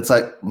remember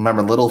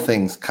little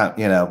things,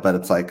 but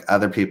it's like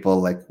other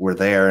people like were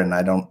there, and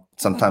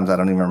sometimes I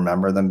don't even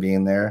remember them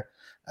being there.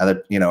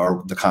 Other,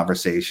 or the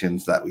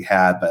conversations that we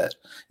had, but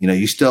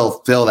you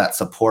still feel that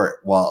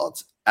support while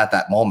it's at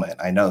that moment.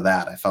 I know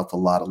that I felt a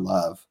lot of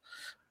love,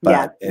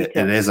 but it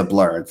is a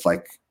blur. It's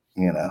like,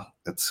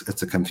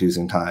 it's a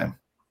confusing time.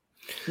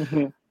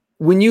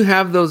 When you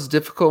have those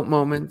difficult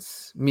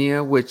moments,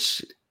 Mia,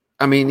 which,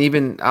 I mean,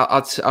 even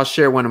I'll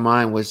share one of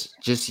mine was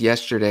just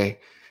yesterday.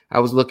 I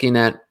was looking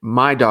at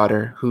my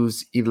daughter,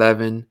 who's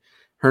 11.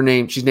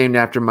 She's named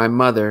after my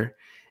mother.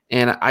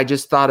 And I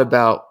just thought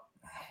about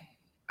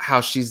how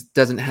she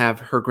doesn't have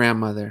her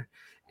grandmother,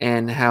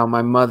 and how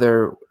my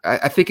mother,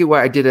 I think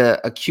I did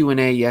a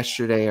Q&A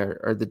yesterday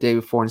or the day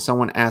before, and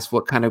someone asked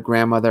what kind of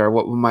grandmother or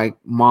what would my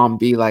mom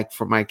be like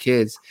for my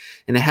kids.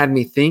 And it had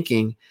me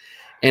thinking,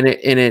 and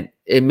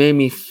it made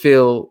me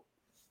feel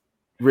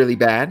really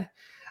bad.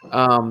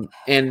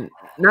 And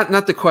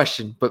not the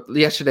question, but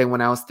yesterday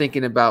when I was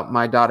thinking about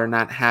my daughter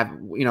not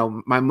having,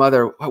 my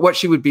mother, what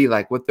she would be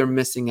like, what they're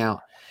missing out.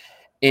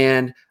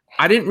 And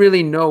I didn't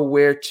really know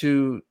where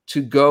to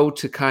go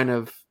to kind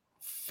of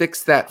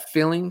fix that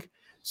feeling.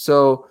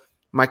 So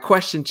my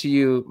question to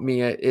you,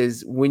 Mia,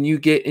 is when you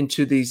get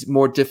into these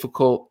more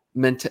difficult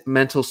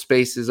mental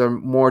spaces or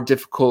more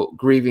difficult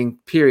grieving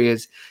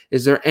periods,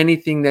 is there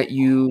anything that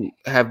you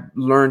have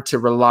learned to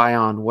rely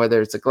on,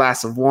 whether it's a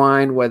glass of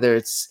wine, whether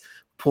it's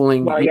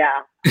pulling, Well,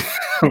 yeah.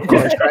 of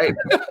course, right?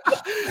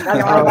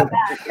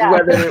 Yeah.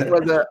 Whether it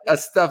was a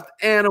stuffed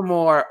animal,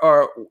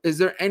 or is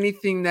there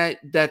anything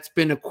that's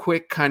been a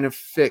quick kind of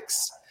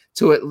fix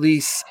to at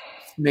least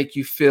make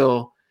you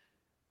feel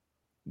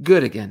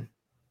good again?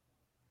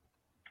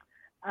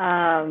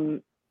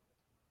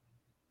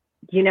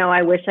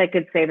 I wish I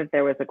could say that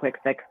there was a quick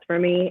fix for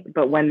me,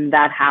 but when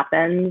that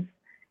happens,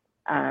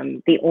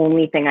 the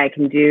only thing I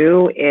can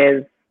do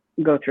is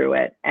go through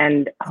it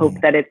and hope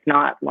that it's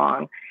not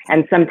long.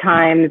 And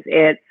sometimes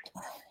it's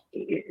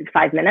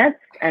 5 minutes,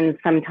 and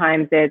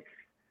sometimes it's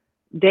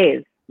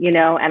days,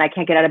 and I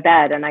can't get out of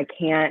bed, and I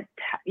can't,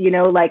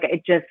 like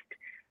it just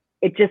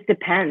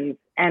depends.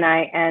 And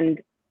I,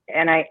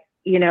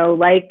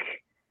 like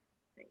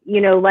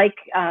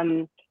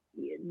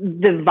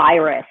the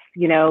virus,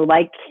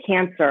 like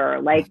cancer,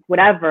 like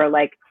whatever,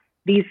 like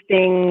these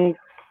things,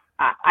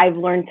 I've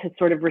learned to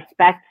sort of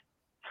respect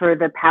for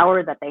the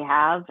power that they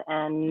have.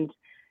 And,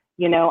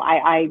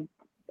 I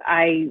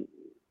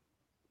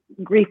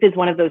grief is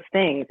one of those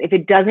things. If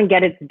it doesn't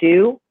get its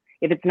due,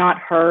 if it's not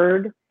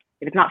heard,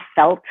 if it's not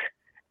felt,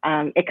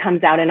 it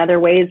comes out in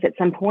other ways at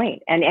some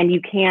point, and you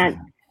can't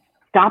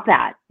stop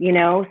that,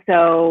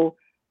 so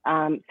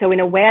in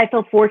a way I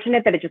feel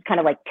fortunate that it just kind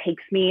of like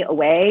takes me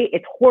away.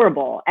 It's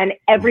horrible, and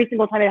every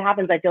single time it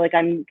happens I feel like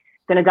I'm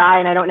gonna die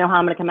and I don't know how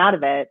I'm gonna come out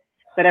of it.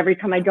 But every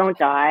time I don't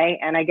die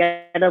and I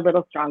get a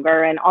little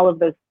stronger and all of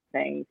those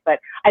things. But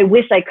I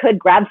wish I could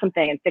grab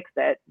something and fix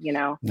it,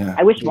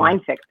 I wish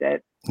wine fixed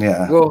it.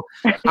 Yeah. Well,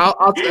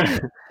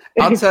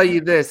 I'll tell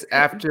you this,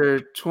 after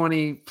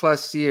 20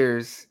 plus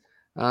years,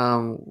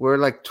 we're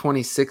like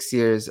 26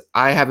 years,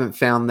 I haven't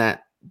found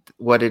that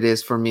what it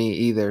is for me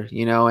either,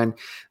 and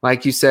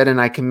like you said, and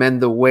I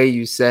commend the way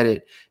you said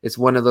it, it's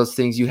one of those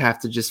things you have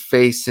to just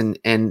face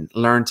and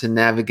learn to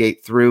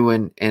navigate through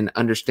and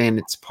understand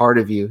it's part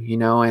of you,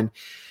 and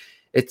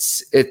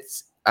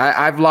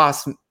I've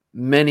lost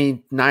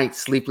many nights,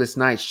 sleepless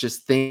nights,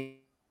 just thinking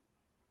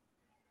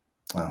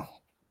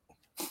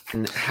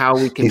and how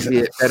we can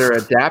better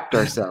adapt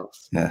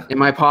ourselves. Yeah.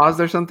 Am I paused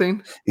or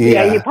something?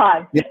 Yeah, you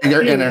paused. Yeah,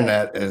 your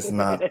internet is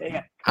not.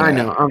 I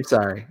know. I'm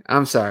sorry.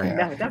 Yeah.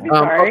 No, don't be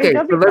sorry. Okay,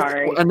 don't so be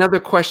sorry. another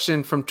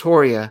question from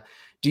Toria.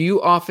 Do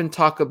you often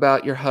talk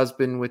about your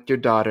husband with your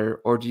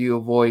daughter, or do you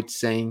avoid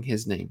saying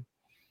his name?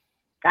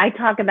 I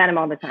talk about him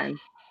all the time.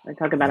 I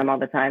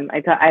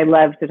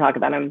love to talk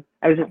about him.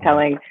 I was just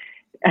telling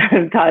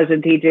Taj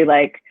and TJ,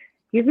 like,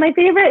 he was my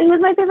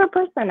favorite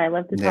person. I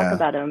love to talk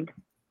about him.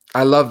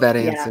 I love that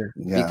answer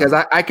because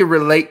I could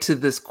relate to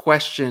this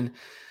question.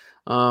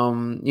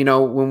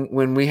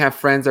 When we have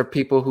friends or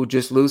people who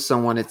just lose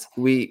someone, it's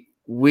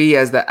we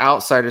as the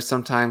outsiders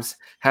sometimes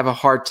have a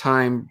hard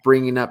time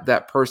bringing up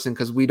that person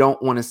because we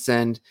don't want to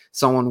send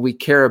someone we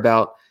care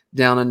about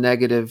down a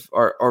negative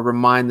or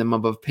remind them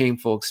of a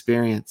painful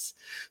experience.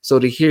 So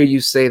to hear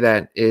you say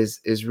that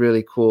is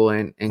really cool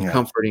and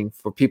comforting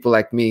for people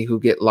like me who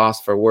get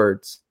lost for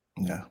words.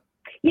 Yeah.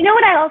 You know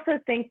what I also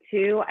think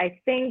too? I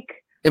think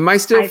am I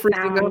still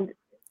freezing up?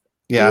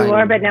 Yeah. You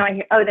are, but now I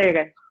hear. Oh, there you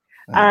go.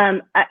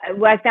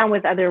 What I found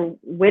with other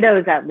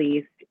widows, at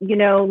least,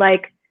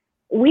 like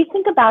we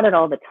think about it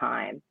all the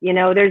time.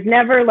 There's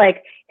never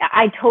like,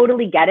 I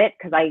totally get it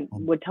because I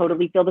would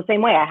totally feel the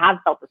same way. I have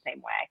felt the same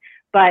way.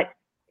 But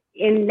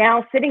in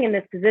now sitting in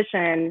this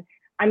position,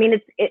 I mean,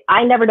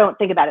 I never don't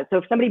think about it. So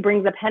if somebody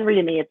brings up Henry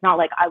to me, it's not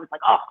like I was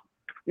like, oh,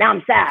 now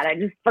I'm sad. I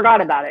just forgot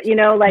about it.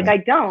 Like I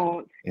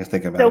don't. You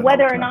think about so it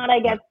whether or not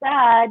I get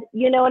sad,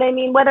 you know what I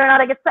mean? Whether or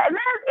not I get sad,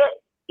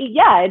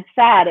 it's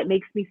sad. It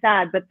makes me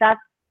sad, but that's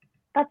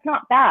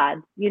not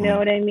bad. You know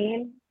what I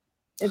mean?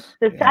 It's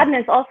the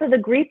sadness. Also, the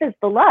grief is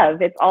the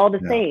love. It's all the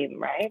same,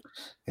 right?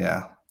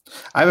 Yeah.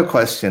 I have a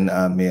question,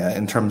 Mia,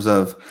 in terms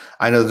of,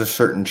 I know there's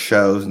certain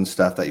shows and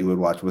stuff that you would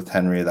watch with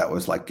Henry that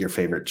was like your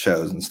favorite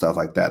shows and stuff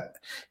like that.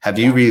 Have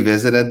you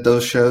revisited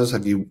those shows?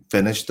 Have you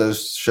finished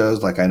those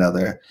shows? Like I know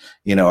they're,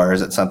 or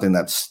is it something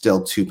that's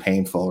still too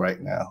painful right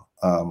now?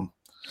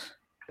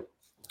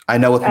 I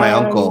know with my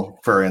uncle,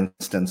 for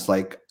instance,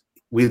 like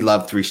we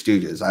love Three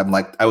Stooges.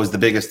 I was the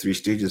biggest Three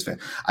Stooges fan.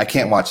 I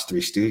can't watch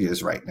Three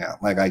Stooges right now.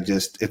 Like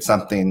it's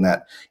something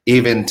that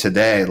even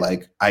today,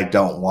 like I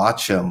don't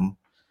watch them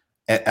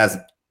as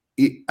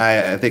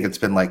I think it's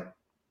been like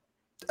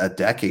a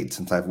decade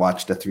since I've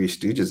watched a Three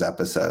Stooges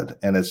episode.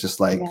 And it's just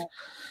like,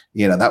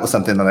 that was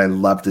something that I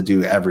love to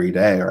do every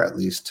day, or at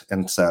least.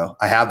 And so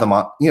I have them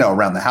on,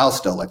 around the house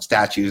still, like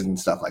statues and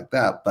stuff like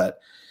that. But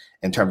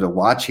in terms of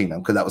watching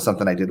them, because that was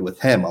something I did with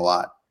him a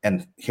lot,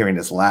 and hearing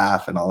his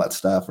laugh and all that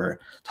stuff, or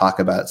talk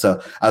about it.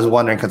 So I was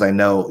wondering, because I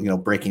know,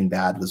 Breaking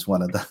Bad was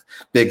one of the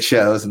big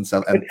shows and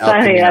stuff. And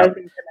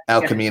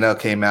El Camino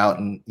came out,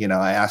 and,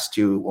 I asked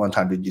you one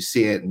time, did you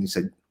see it? And you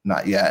said,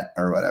 not yet,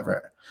 or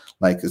whatever.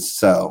 Like,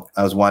 so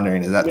I was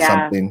wondering, is that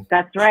something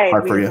that's right.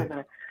 hard for you?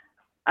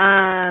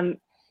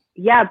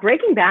 Yeah,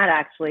 Breaking Bad,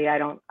 actually, I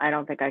don't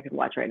think I could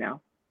watch right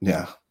now.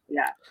 Yeah.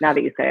 Yeah. Now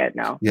that you say it,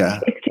 no. Yeah.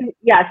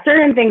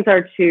 Certain things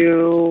are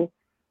too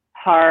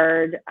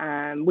hard.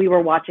 We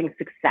were watching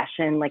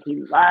Succession, like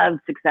he loved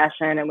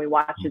Succession, and we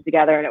watched it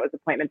together, and it was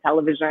appointment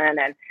television.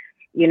 And,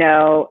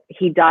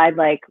 he died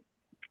like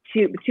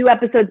two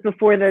episodes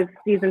before the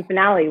season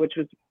finale, which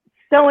was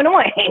so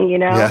annoying,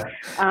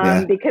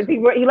 because he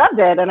loved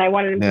it, and I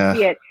wanted him to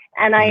see it.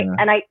 And I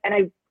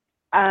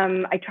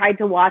tried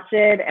to watch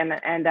it, and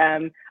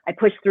I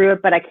pushed through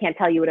it, but I can't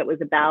tell you what it was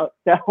about.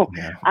 So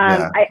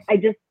I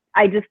just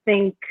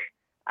think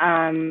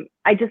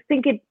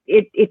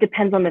it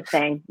depends on the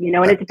thing,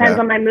 and it depends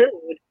on my mood.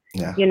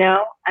 Yeah.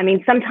 I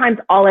mean, sometimes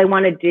all I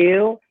want to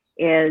do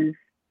is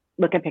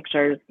look at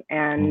pictures,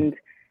 and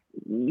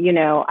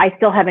I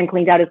still haven't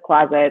cleaned out his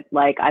closet.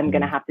 Like, I'm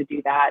gonna have to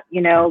do that,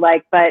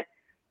 but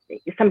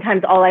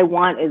sometimes all I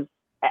want is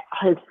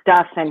his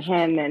stuff and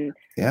him, and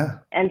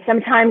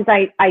sometimes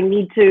I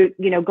need to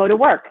go to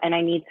work, and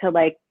I need to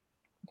like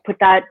put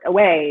that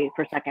away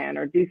for a second,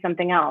 or do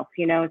something else,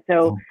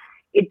 so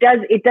it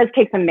does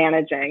take some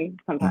managing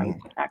sometimes,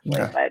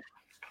 actually.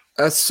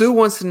 But Sue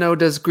wants to know,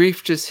 does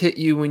grief just hit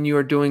you when you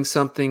are doing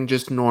something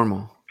just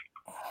normal?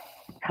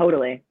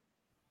 Totally.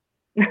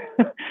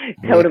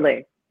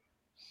 Totally.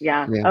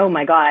 Yeah. Oh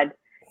my God.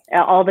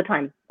 All the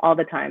time,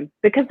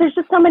 because there's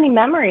just so many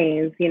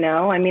memories,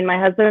 I mean, my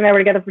husband and I were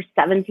together for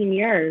 17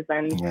 years,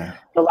 and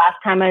the last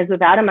time I was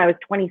with Adam, I was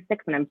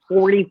 26, and I'm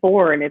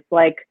 44, and it's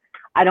like,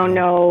 I don't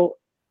know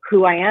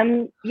who I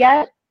am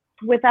yet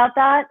without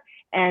that.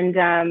 And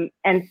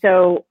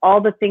so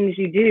all the things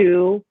you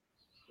do,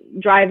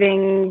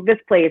 driving this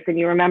place, and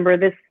you remember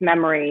this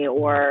memory,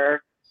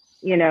 or,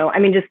 I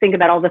mean, just think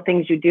about all the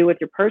things you do with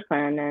your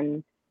person,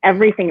 and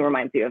everything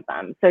reminds you of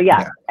them. So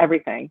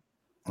everything.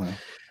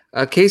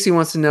 Casey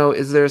wants to know,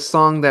 is there a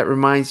song that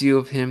reminds you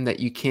of him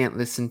that you can't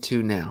listen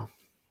to now?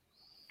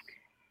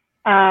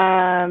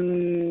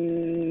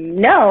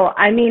 No,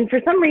 I mean,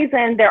 for some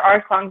reason there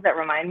are songs that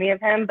remind me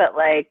of him, but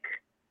like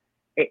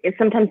it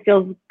sometimes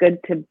feels good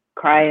to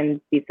cry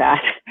and be sad.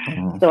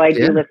 So I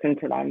do listen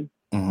to them.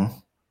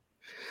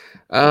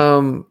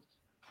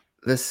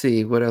 Let's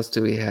see, what else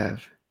do we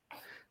have?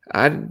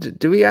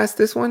 Do we ask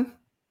this one?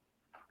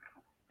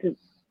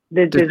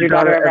 Does your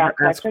daughter ever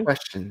ask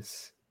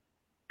questions?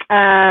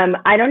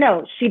 I don't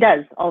know. She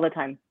does all the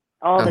time.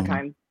 The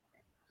time.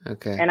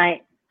 Okay. And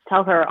I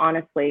tell her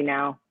honestly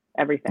now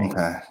everything.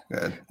 Okay,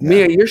 good. Yeah.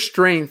 Mia, your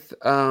strength,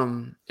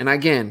 and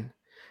again,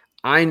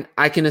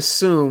 I can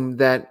assume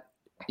that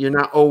you're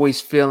not always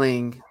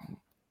feeling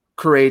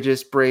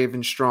courageous, brave,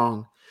 and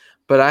strong,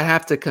 but I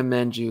have to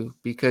commend you,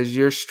 because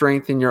your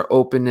strength and your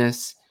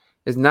openness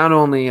is not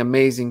only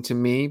amazing to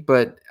me,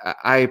 but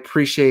I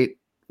appreciate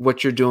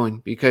what you're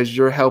doing, because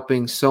you're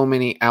helping so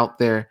many out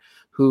there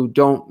who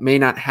may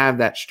not have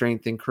that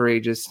strength and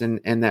courageous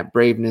and that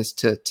braveness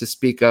to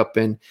speak up.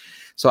 And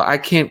so I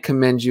can't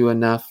commend you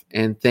enough,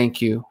 and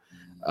thank you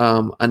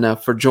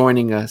enough for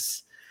joining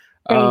us.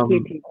 Thank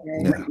you,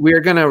 teacher.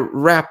 We're going to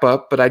wrap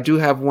up, but I do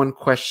have one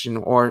question,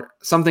 or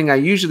something I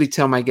usually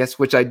tell my guests,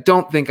 which I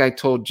don't think I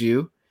told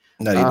you.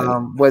 No, you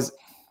didn't.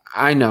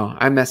 I know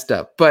I messed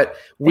up, but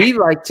we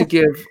like to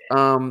give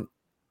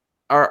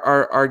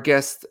our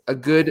guests a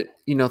good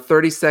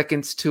 30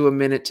 seconds to a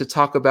minute to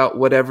talk about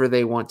whatever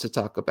they want to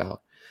talk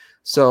about.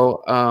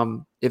 So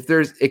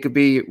it could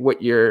be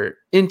what you're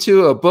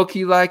into, a book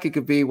you like, it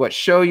could be what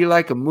show you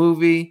like, a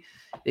movie,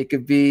 it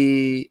could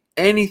be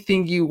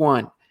anything you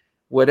want,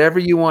 whatever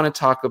you want to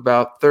talk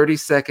about, 30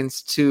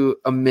 seconds to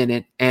a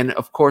minute. And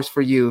of course,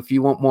 for you, if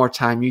you want more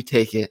time, you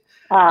take it.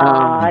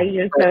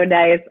 You're so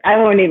nice. I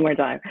won't need more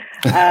time.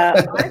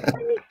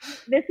 Honestly,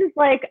 this is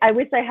like, I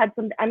wish I had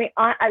some, I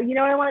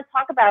want to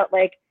talk about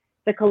like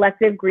the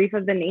collective grief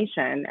of the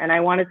nation. And I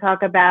want to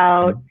talk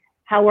about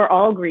how we're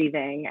all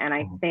grieving. And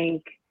I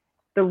think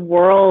the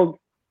world,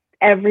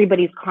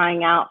 everybody's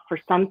crying out for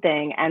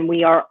something, and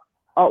we are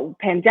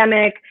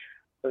pandemic,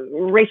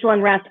 racial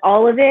unrest,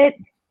 all of it.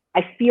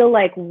 I feel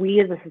like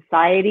we as a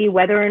society,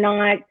 whether or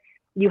not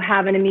you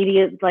have an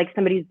immediate, like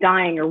somebody's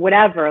dying or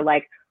whatever,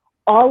 like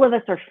all of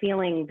us are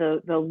feeling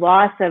the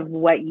loss of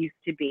what used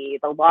to be,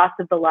 the loss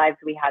of the lives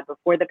we had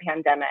before the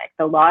pandemic,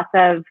 the loss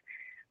of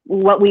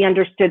what we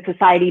understood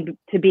society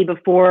to be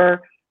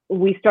before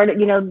we started,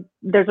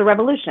 there's a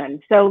revolution.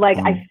 So like,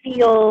 I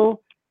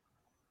feel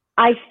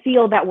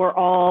that we're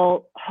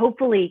all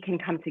hopefully can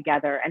come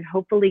together and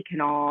hopefully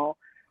can all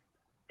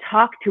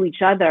talk to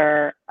each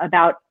other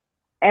about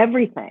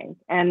everything.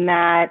 And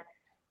that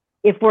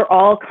if we're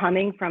all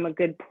coming from a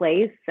good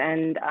place,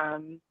 and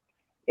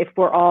if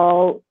we're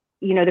all,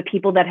 the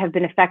people that have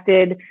been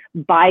affected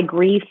by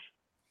grief,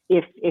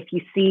 if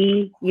you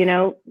see,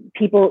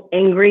 people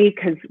angry,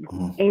 because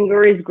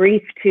anger is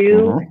grief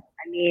too.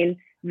 I mean,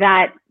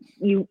 that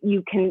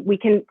we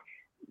can,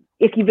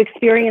 if you've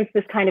experienced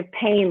this kind of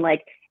pain,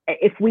 like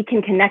if we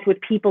can connect with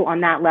people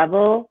on that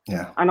level,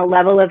 on a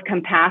level of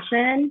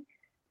compassion,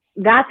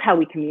 that's how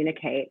we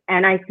communicate.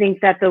 And I think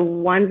that the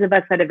ones of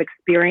us that have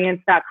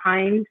experienced that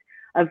kind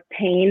of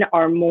pain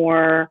are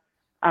more,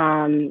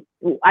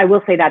 I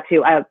will say that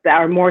too,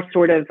 are more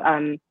sort of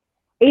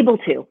able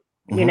to,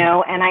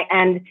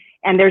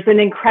 and there's an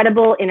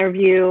incredible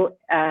interview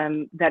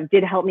that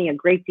did help me a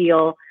great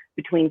deal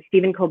between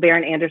Stephen Colbert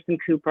and Anderson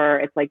Cooper.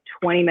 It's like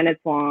 20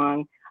 minutes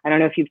long. I don't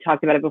know if you've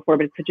talked about it before,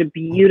 but it's such a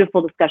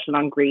beautiful discussion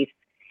on grief.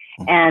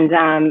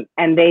 And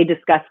they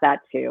discuss that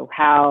too,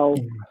 how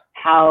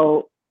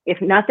if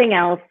nothing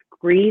else,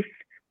 grief,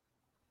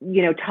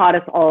 taught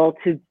us all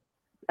to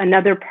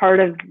another part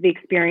of the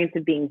experience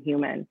of being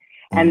human.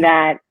 And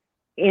that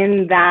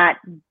in that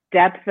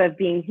depth of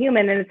being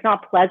human, and it's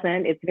not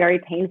pleasant, it's very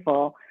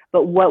painful,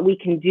 but what we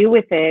can do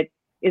with it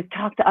is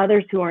talk to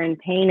others who are in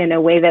pain in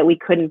a way that we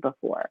couldn't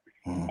before.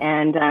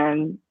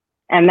 And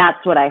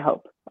that's what I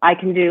hope I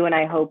can do. And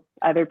I hope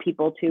other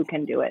people too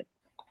can do it.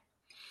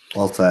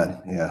 Well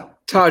said. Yeah.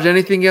 Taj,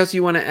 anything else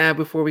you want to add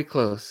before we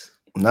close?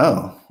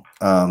 No.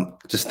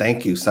 Just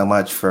thank you so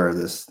much for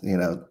this,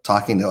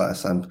 talking to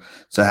us. I'm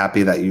so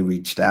happy that you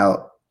reached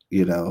out,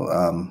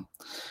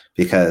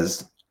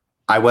 because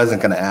I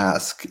wasn't going to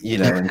ask,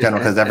 in general,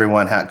 because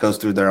everyone goes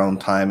through their own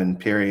time and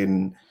period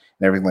and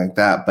everything like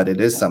that. But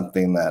it is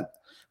something that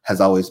has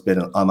always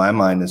been on my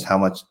mind, is how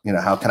much,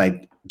 how can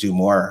I do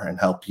more and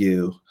help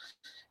you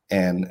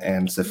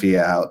and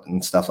Sophia out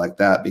and stuff like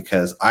that,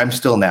 because I'm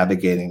still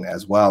navigating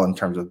as well in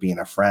terms of being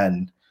a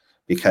friend,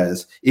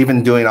 because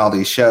even doing all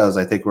these shows,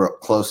 I think we're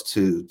close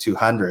to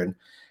 200.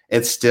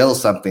 It's still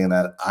something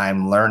that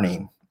I'm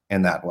learning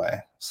in that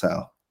way.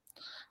 So.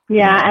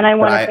 Yeah. And I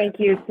want to thank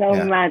you so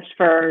much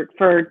for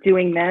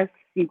doing this.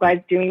 You guys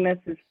doing this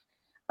is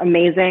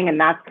amazing. And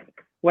that's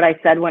what I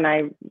said when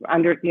I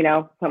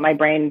put my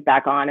brain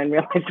back on and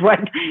realized what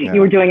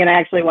you were doing. And I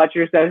actually watched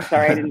your show.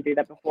 Sorry, I didn't do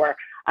that before.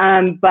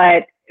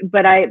 But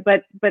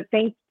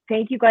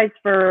thank you guys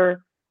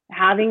for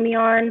having me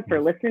on,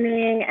 for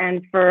listening,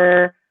 and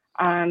for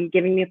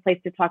giving me a place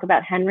to talk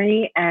about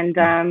Henry. And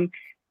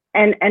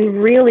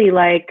really,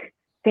 like,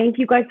 thank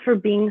you guys for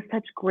being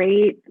such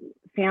great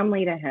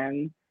family to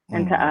him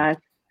and to us.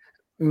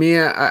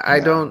 Mia, I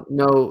don't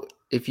know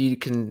if you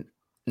can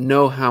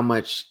know how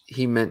much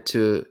he meant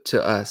to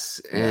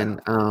us.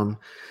 And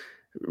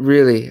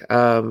really,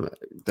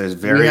 there's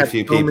very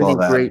few people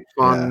that great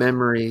fond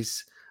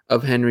memories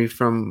of Henry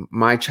from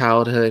my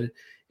childhood.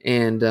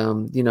 And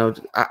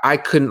I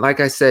couldn't, like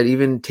I said,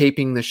 even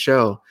taping the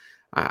show,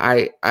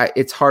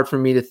 it's hard for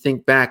me to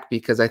think back,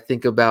 because I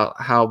think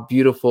about how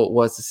beautiful it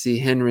was to see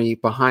Henry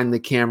behind the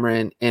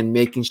camera and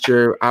making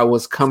sure I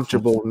was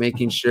comfortable,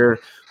 making sure,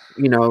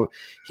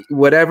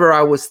 whatever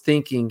I was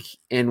thinking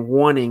and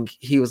wanting,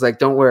 he was like,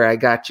 "Don't worry, I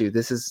got you.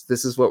 This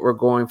is what we're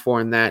going for."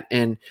 And that,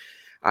 and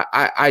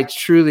I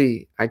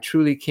truly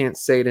can't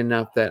say it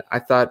enough that I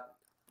thought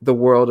the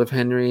world of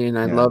Henry, and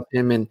I love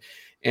him,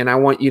 and I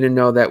want you to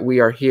know that we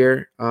are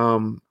here,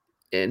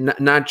 and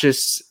not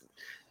just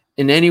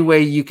in any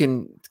way you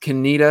can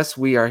need us.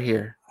 We are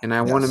here, and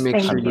I want to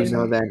make sure you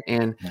know that.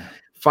 And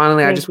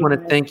finally, I just want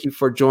to thank you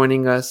for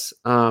joining us.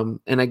 And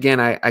again,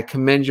 I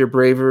commend your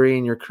bravery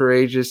and your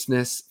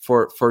courageousness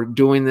for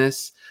doing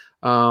this.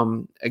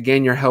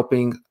 Again, you're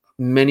helping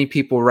many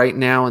people right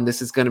now, and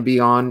this is going to be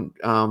on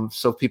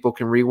so people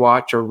can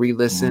rewatch or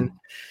re-listen.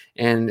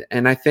 And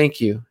I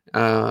thank you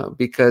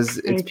because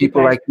it's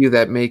people like you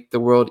that make the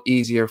world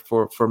easier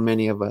for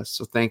many of us.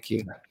 So thank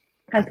you.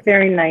 That's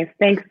very nice.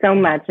 Thanks so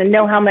much. And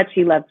know how much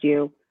he loved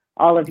you,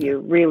 all of you,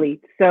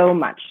 really, so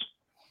much.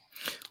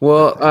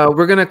 Well,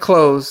 we're going to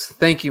close.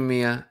 Thank you,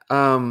 Mia.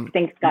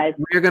 Thanks, guys.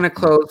 We're going to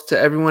close. To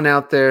everyone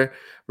out there,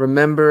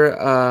 remember,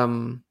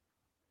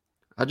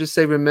 I'll just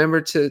say, remember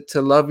to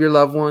love your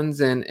loved ones.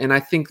 And I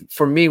think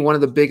for me, one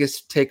of the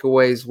biggest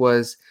takeaways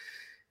was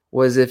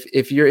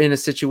if you're in a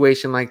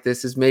situation like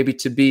this, is maybe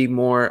to be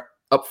more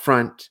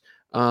upfront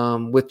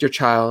with your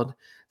child.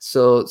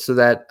 So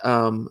that,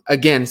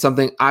 again,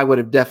 something I would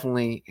have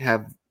definitely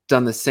have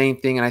done the same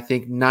thing. And I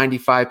think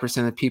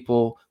 95% of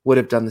people would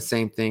have done the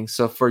same thing.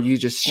 So for you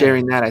just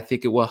sharing that, I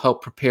think it will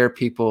help prepare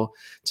people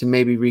to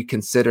maybe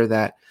reconsider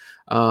that.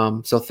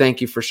 So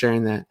thank you for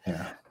sharing that.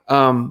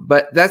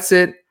 But that's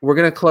it. We're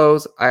going to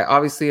close. I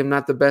obviously am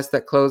not the best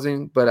at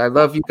closing, but I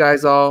love you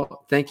guys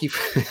all. Thank you.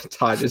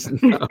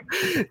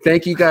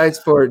 Thank you guys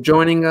for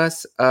joining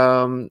us.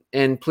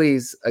 And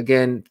please,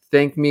 again,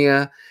 thank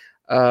Mia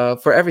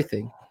for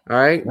everything. All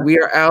right. We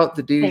are out.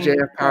 The Thanks,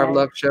 DJF Power of guys.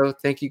 Love show.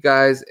 Thank you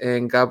guys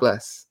and God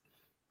bless.